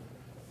natural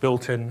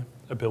built-in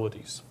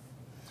abilities.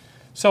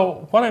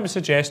 So what I'm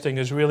suggesting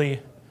is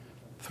really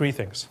three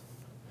things.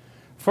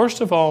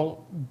 First of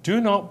all, do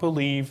not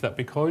believe that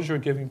because you're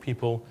giving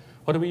people,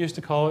 what do we used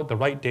to call it, the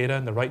right data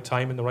in the right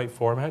time in the right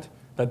format,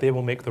 that they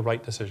will make the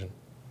right decision.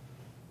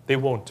 They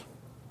won't.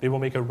 They will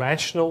make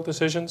irrational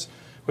decisions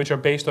which are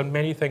based on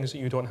many things that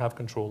you don't have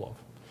control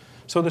of.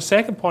 So the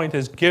second point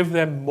is give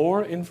them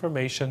more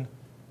information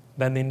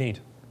than they need.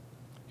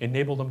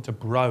 Enable them to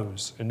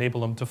browse, enable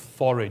them to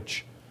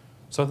forage,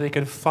 so they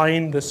can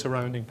find the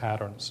surrounding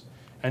patterns.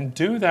 And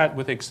do that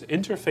with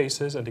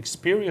interfaces and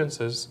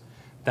experiences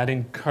that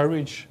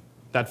encourage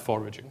that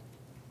foraging.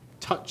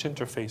 Touch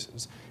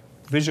interfaces,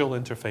 visual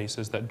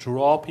interfaces that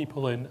draw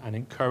people in and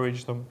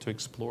encourage them to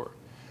explore.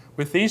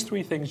 With these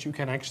three things, you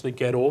can actually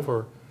get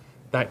over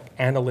that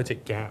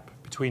analytic gap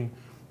between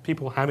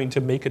people having to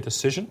make a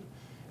decision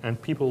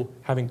and people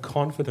having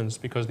confidence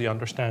because they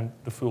understand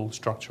the full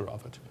structure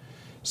of it.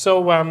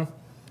 So let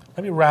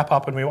me wrap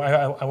up, and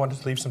I wanted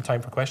to leave some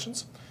time for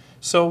questions.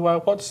 So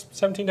what's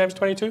 17 times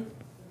 22?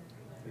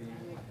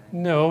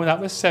 No,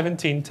 that was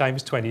 17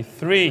 times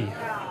 23.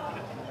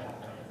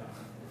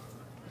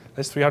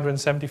 That's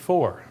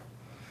 374.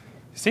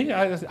 See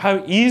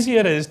how easy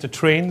it is to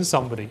train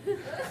somebody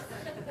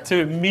to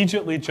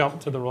immediately jump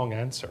to the wrong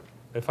answer.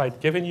 If I'd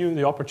given you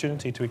the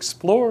opportunity to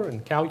explore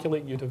and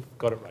calculate, you'd have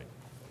got it right.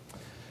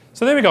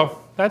 So there we go.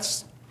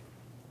 That's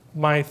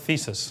my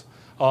thesis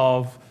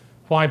of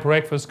why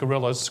breakfast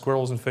gorillas,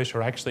 squirrels, and fish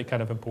are actually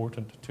kind of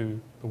important to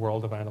the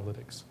world of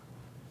analytics.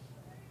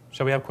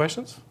 Shall we have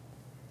questions?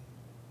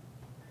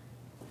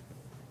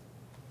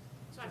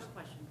 So I have a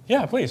question.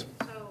 Yeah, please.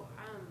 So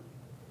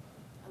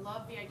I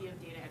love the idea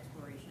of data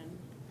exploration,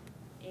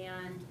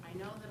 and I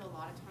know that a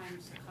lot of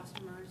times the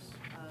customers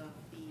of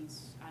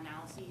these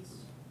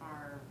analyses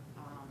are,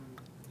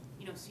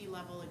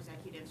 C-level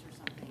executives or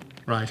something.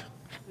 Right.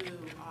 Who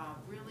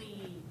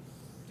really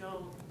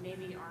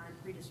maybe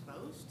aren't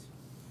predisposed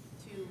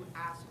to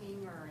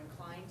asking or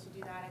inclined to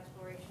do that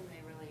exploration.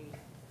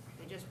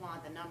 They just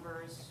want the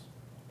numbers,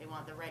 they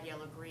want the red,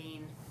 yellow,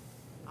 green,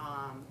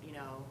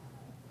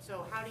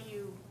 So how do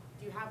you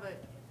have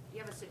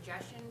a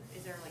suggestion?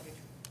 Is there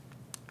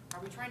are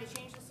we trying to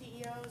change the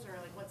CEOs, or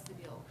what's the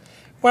deal?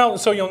 Well,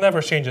 so you'll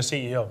never change a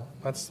CEO.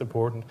 That's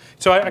important.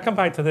 So I come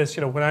back to this.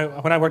 When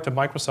I worked at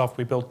Microsoft,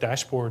 we built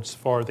dashboards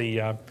for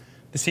the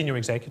senior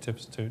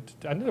executives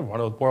and they're one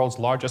of the world's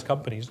largest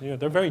companies.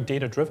 They're very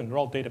data-driven. They're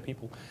all data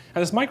people.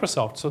 And it's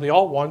Microsoft, so they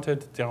all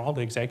wanted, all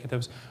the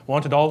executives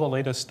wanted all the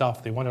latest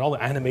stuff. They wanted all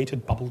the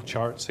animated bubble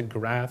charts and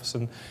graphs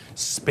and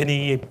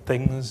spinny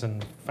things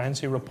and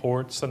fancy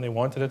reports, and they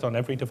wanted it on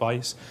every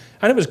device.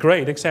 And it was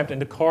great, except in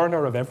the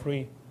corner of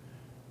every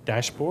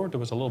dashboard, there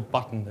was a little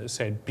button that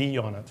said B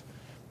on it.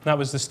 That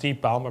was the Steve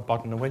Ballmer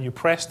button, and when you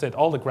pressed it,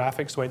 all the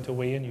graphics went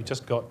away, and you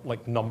just got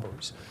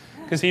numbers,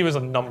 because he was a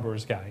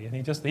numbers guy, and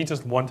he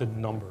just wanted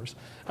numbers.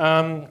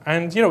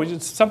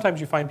 And sometimes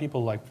you find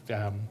people like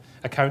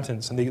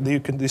accountants, and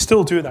they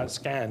still do that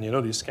scan.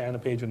 They scan a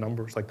page of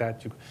numbers like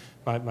that.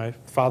 My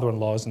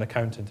father-in-law is an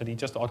accountant, and he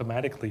just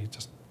automatically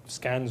just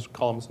scans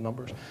columns of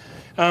numbers.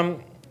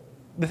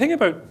 The thing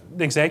about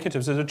the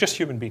executives is they're just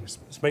human beings.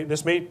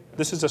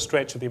 This is a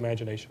stretch of the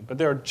imagination, but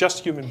they're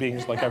just human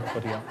beings like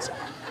everybody else.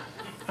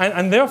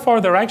 And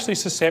therefore, they're actually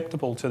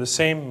susceptible to the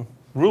same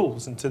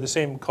rules and to the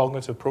same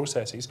cognitive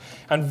processes.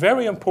 And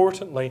very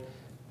importantly,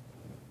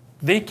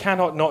 they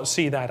cannot not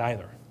see that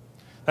either.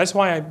 That's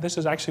why this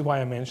is actually why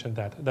I mentioned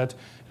that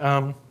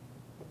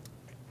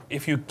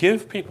if you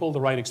give people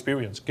the right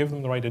experience, give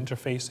them the right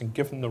interface, and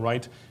give them the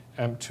right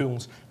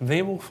tools,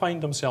 they will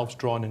find themselves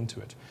drawn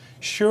into it.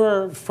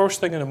 Sure, first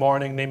thing in the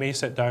morning, they may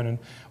sit down and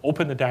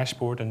open the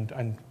dashboard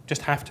and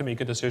just have to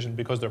make a decision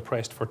because they're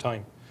pressed for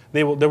time.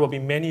 There will be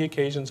many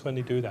occasions when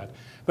they do that.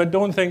 But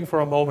don't think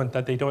for a moment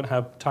that they don't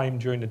have time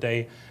during the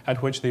day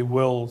at which they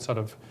will sort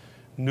of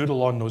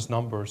noodle on those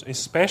numbers,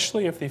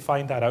 especially if they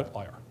find that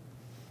outlier.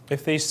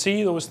 if they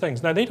see those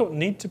things, now they don't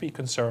need to be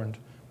concerned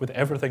with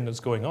everything that's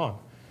going on.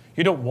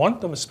 You don't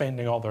want them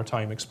spending all their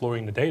time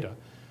exploring the data.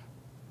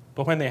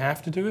 But when they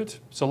have to do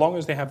it, so long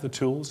as they have the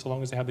tools, so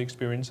long as they have the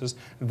experiences,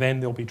 then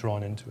they'll be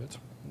drawn into it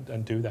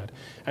and do that.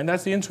 And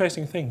that's the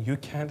interesting thing. You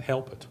can't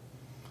help it.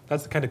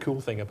 That's the kind of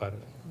cool thing about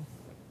it.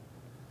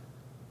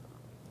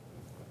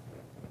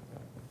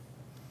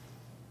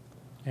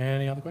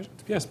 Any other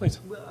questions? Yes, please.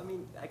 Well, I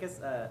mean, I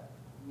guess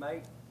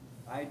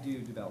I do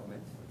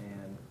development,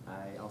 and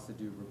I also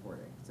do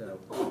reporting. So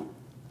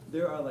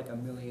there are like a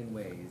million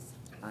ways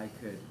I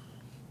could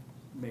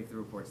make the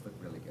reports look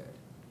really good.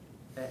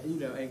 You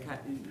know, and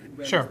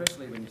Sure.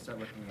 Especially when you start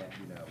looking at,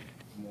 you know,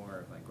 more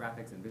of like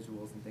graphics and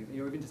visuals and things,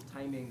 you know, even just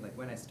timing, like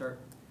when I start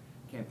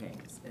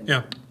campaigns, and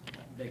Yeah.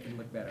 they can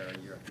look better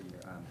year after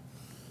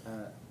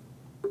year.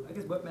 I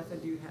guess what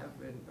method do you have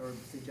or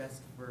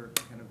suggest for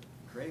kind of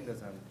creating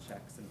those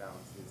checks and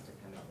balances to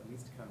kind of at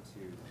least come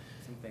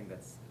to something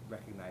that's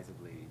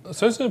recognizably...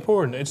 So it's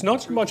important. It's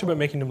not so much about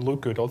making them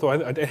look good, although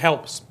it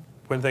helps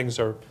when things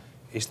are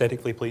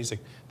aesthetically pleasing.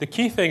 The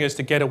key thing is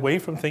to get away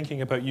from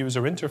thinking about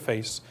user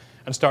interface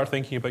and start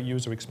thinking about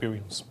user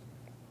experience.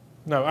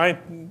 Now, I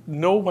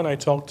know when I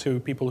talk to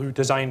people who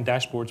design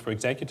dashboards for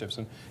executives,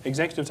 and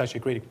executives are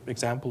actually a great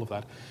example of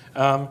that,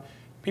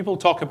 people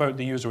talk about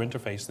the user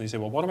interface, and they say,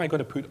 well, what am I going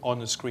to put on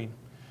the screen?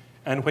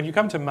 And when you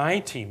come to my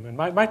team, and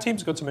my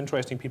team's got some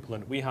interesting people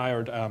in it. We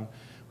hired,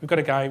 we've got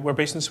a guy, we're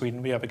based in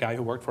Sweden, we have a guy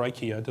who worked for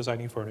IKEA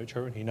designing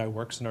furniture, and he now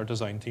works in our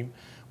design team.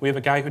 We have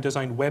a guy who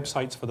designed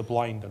websites for the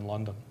blind in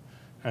London.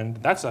 And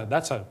that's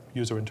a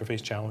user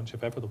interface challenge,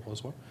 if ever there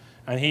was one.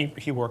 And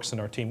he works in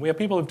our team. We have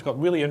people who've got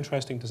really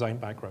interesting design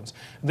backgrounds.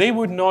 They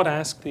would not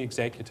ask the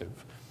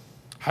executive,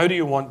 how do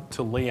you want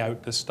to lay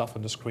out this stuff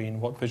on the screen?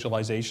 What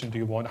visualization do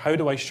you want? How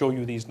do I show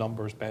you these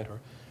numbers better?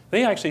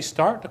 They actually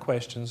start the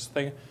questions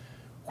saying,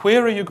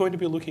 where are you going to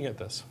be looking at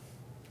this?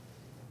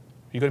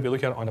 You're going to be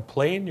looking at it on a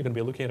plane. You're going to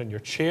be looking at it in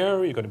your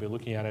chair. You're going to be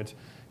looking at it,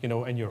 you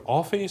know, in your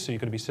office. Are you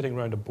going to be sitting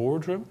around a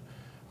boardroom?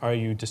 Are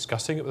you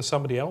discussing it with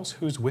somebody else?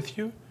 Who's with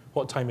you?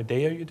 What time of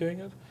day are you doing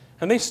it?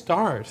 And they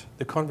start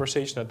the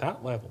conversation at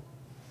that level.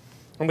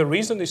 And the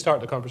reason they start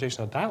the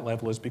conversation at that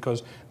level is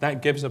because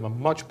that gives them a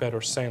much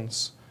better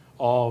sense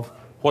of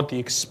what the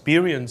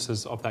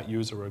experiences of that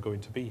user are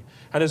going to be.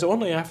 And it's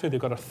only after they've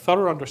got a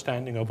thorough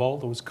understanding of all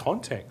those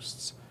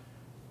contexts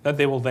that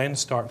they will then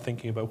start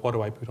thinking about, what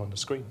do I put on the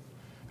screen?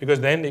 Because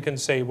then they can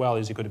say, well,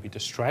 is he going to be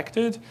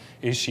distracted?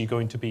 Is she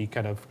going to be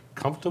kind of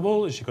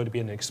comfortable? Is she going to be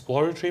in an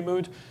exploratory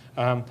mood?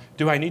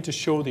 Do I need to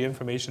show the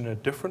information in a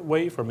different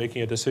way for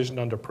making a decision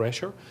under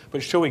pressure,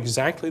 but show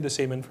exactly the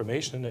same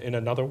information in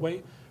another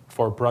way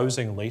for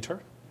browsing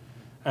later?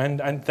 And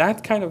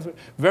that kind of,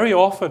 very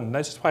often,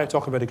 that's why I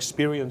talk about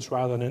experience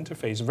rather than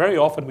interface. Very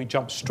often we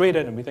jump straight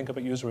in and we think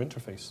about user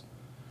interface.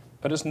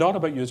 But it's not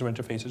about user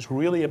interface, it's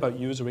really about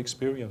user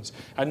experience.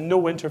 And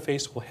no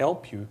interface will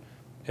help you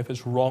if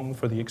it's wrong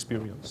for the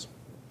experience.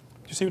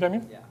 Do you see what I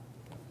mean? Yeah.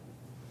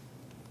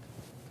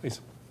 Please.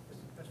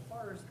 As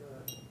far as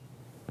the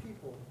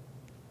people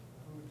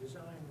who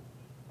design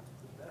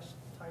the best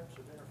types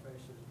of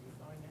interfaces, do you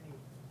find any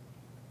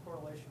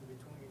correlation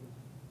between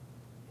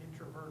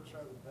introverts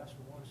are the best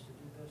ones to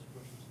do this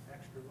versus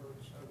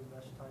extroverts are the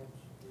best types?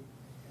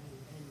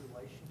 Any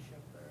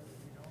relationship there that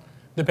you know?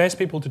 The best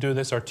people to do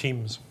this are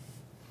teams.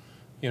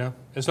 You know,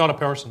 it's not a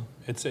person.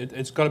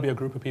 It's got to be a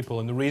group of people,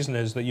 and the reason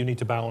is that you need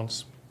to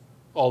balance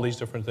all these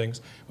different things,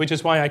 which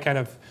is why I kind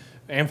of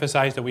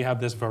emphasize that we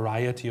have this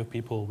variety of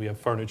people. We have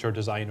furniture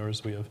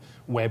designers, we have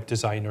web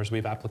designers, we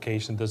have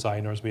application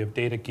designers, we have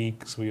data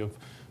geeks, we have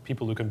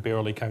people who can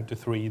barely count to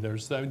 3.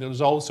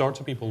 There's all sorts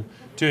of people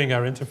doing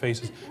our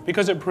interfaces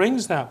because it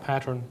brings that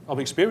pattern of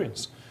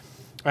experience.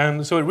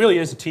 And so it really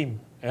is a team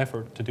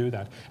effort to do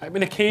that. I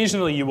mean,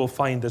 occasionally you will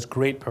find this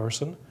great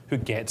person who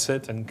gets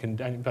it and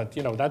can, but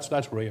you know, that's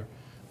rare.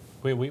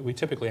 We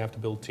typically have to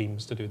build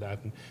teams to do that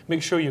and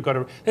make sure you've got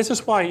a, this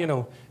is why, you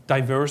know,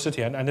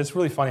 diversity, and it's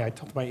really funny, I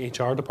talk to my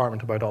HR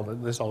department about all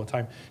this all the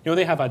time. You know,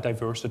 they have a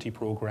diversity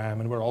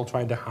program and we're all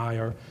trying to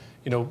hire,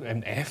 you know,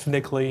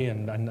 ethnically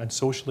and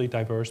socially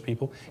diverse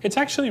people. It's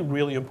actually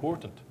really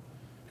important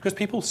because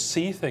people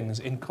see things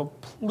in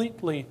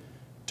completely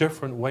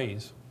different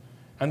ways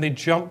and they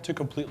jump to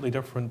completely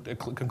different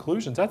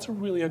conclusions. That's a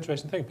really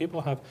interesting thing.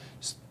 People have,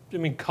 I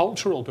mean,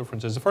 cultural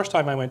differences. The first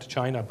time I went to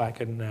China back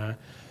in, I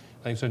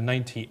think it was in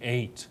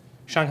 '98,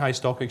 Shanghai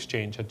Stock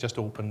Exchange had just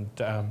opened.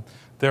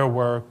 There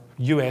were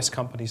US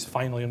companies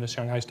finally on the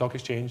Shanghai Stock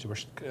Exchange. There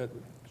were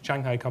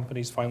Shanghai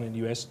companies finally in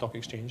the US Stock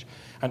Exchange.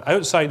 And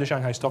outside the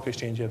Shanghai Stock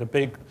Exchange, you had a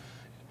big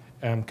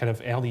kind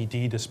of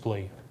LED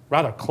display.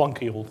 Rather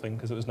clunky old thing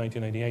because it was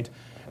 1998.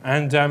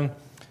 And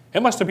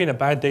it must have been a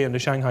bad day on the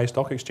Shanghai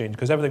Stock Exchange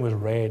because everything was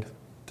red.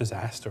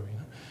 Disaster, you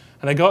know.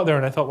 And I got there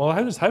and I thought, well,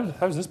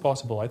 how is this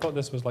possible? I thought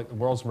this was like the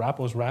world's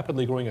most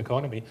rapidly growing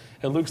economy.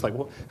 It looks like,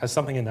 well, has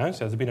something announced?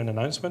 Has there been an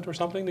announcement or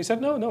something? They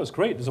said, no, it's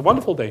great. It's a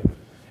wonderful day.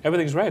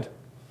 Everything's red.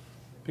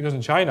 Because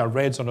in China,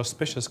 red's an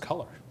auspicious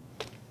color.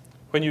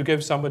 when you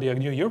give somebody a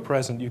New Year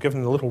present, you give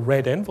them a little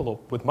red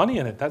envelope with money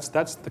in it. That's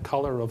the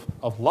color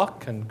of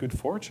luck and good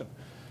fortune.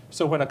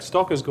 So when a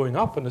stock is going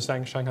up in the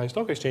Shanghai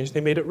Stock Exchange,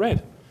 they made it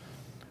red.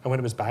 And when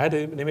it was bad,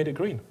 they made it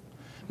green.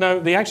 Now,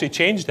 they actually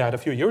changed that a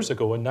few years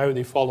ago, and now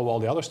they follow all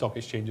the other stock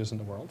exchanges in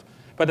the world.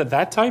 But at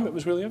that time, it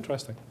was really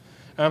interesting.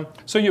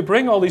 So you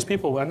bring all these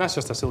people, and that's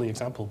just a silly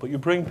example, but you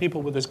bring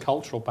people with these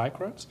cultural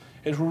backgrounds.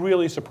 It's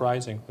really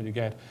surprising what you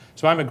get.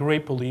 So I'm a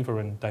great believer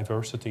in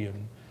diversity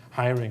and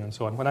hiring and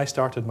so on. When I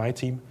started my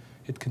team,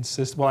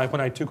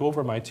 when I took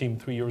over my team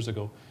 3 years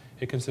ago,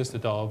 it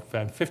consisted of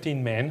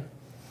 15 men.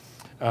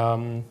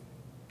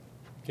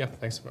 Yeah,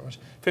 thanks very much.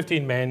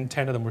 15 men,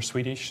 10 of them were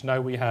Swedish. Now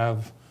we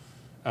have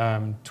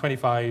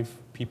 25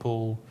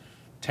 people,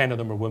 10 of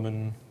them are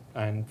women,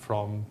 and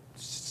from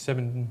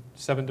seven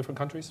different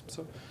countries.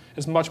 So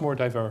it's much more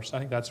diverse. I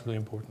think that's really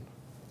important.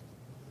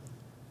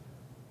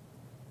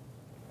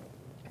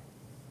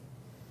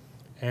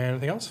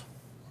 Anything else?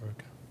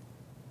 Okay.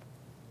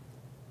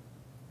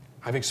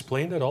 I've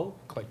explained it all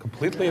quite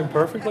completely and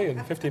perfectly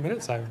in 50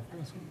 minutes. I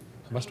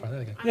must try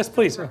that again. Yes,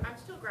 please. I'm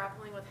still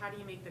grappling with how do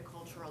you make the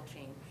cultural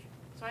change.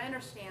 So I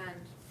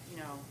understand,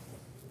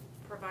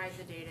 provide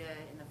the data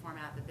in the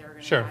format that they're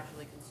going to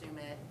actually consume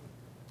it.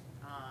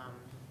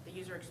 The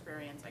user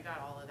experience, I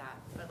got all of that.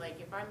 But like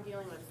if I'm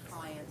dealing with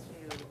clients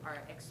who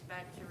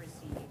expect to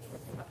receive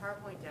a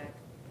PowerPoint deck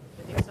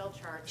with Excel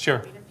charts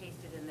copied and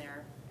pasted in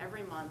there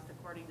every month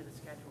according to the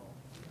schedule,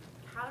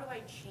 how do I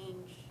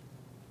change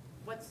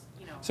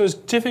So it's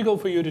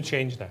difficult for you to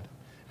change that.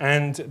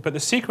 But the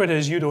secret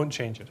is you don't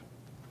change it.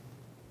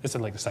 It's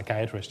like a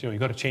psychiatrist, you've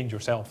got to change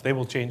yourself. They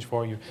will change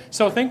for you.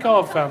 So think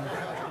of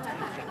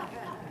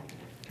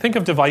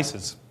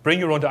devices. Bring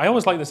your own. I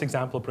always like this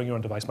example of bring your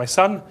own device. My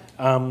son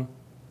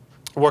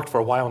worked for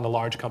a while in a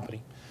large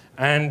company.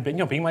 And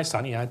being my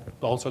son, he had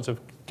all sorts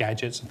of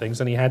gadgets and things.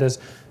 And he had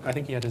I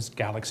think he had his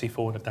Galaxy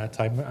phone at that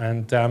time.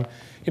 And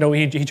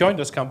he joined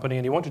this company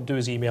and he wanted to do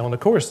his email. And of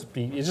course,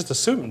 he just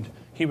assumed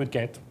he would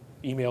get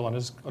email on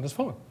his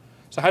phone.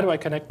 So how do I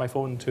connect my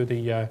phone to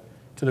the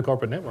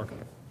corporate network?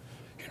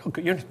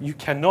 You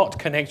cannot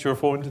connect your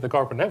phone to the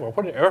corporate network.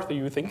 What on earth are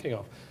you thinking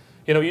of?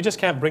 You just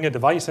can't bring a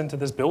device into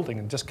this building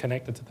and just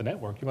connect it to the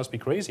network. You must be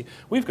crazy.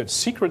 We've got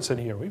secrets in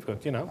here. We've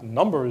got,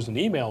 numbers and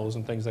emails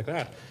and things like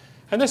that.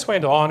 And this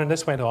went on, and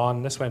this went on,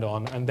 and this went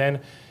on. And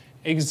then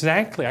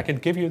exactly, I can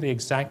give you the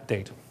exact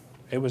date.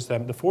 It was the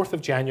 4th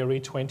of January,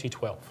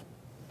 2012.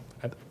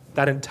 And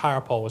that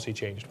entire policy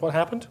changed. What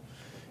happened?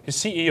 His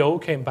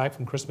CEO came back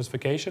from Christmas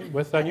vacation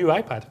with a new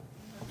iPad.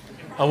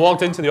 I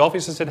walked into the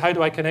office and said, how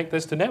do I connect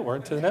this to the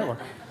network?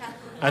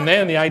 And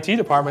then the IT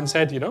department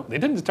said, they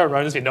didn't turn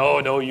around and say,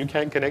 no, you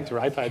can't connect your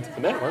iPad to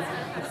the network.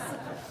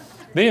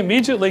 They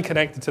immediately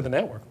connected to the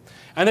network.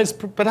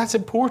 But that's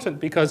important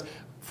because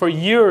for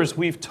years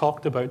we've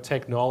talked about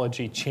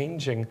technology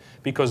changing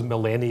because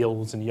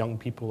millennials and young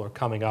people are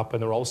coming up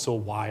and they're also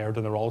wired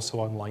and they're also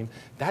online.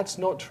 That's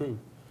not true.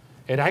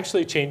 It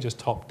actually changes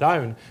top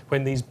down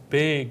when these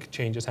big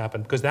changes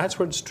happen because that's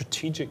when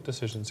strategic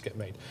decisions get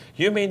made.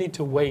 You may need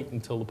to wait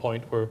until the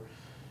point where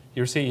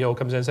your CEO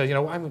comes in and says,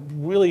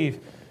 I'm really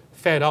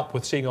fed up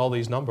with seeing all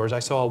these numbers. I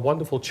saw a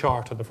wonderful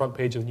chart on the front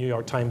page of the New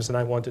York Times and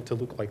I want it to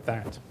look like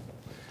that.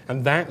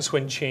 And that's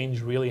when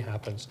change really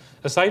happens.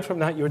 Aside from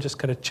that, you're just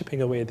kind of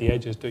chipping away at the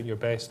edges, doing your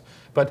best.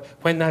 But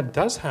when that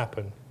does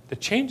happen, the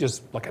change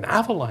is like an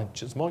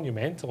avalanche. It's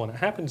monumental and it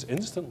happens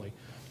instantly.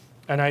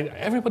 And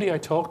everybody I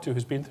talk to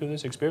who's been through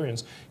this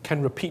experience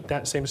can repeat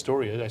that same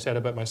story, as I said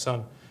about my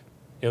son.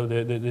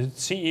 The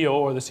CEO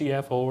or the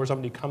CFO or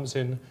somebody comes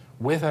in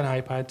with an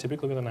iPad,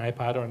 typically with an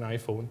iPad or an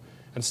iPhone,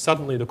 and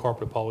suddenly the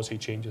corporate policy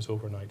changes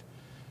overnight.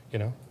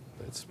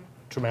 It's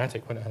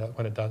dramatic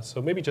when it does.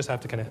 So maybe just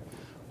have to kind of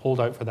hold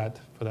out for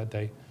that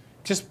day.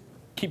 Just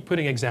keep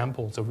putting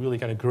examples of really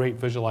kind of great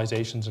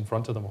visualizations in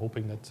front of them,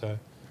 hoping that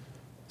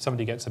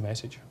somebody gets the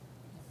message.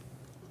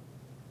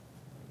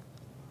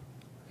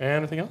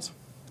 Anything else?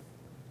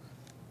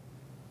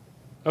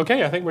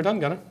 Okay, I think we're done,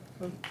 Gunnar.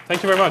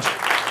 Thank you very much.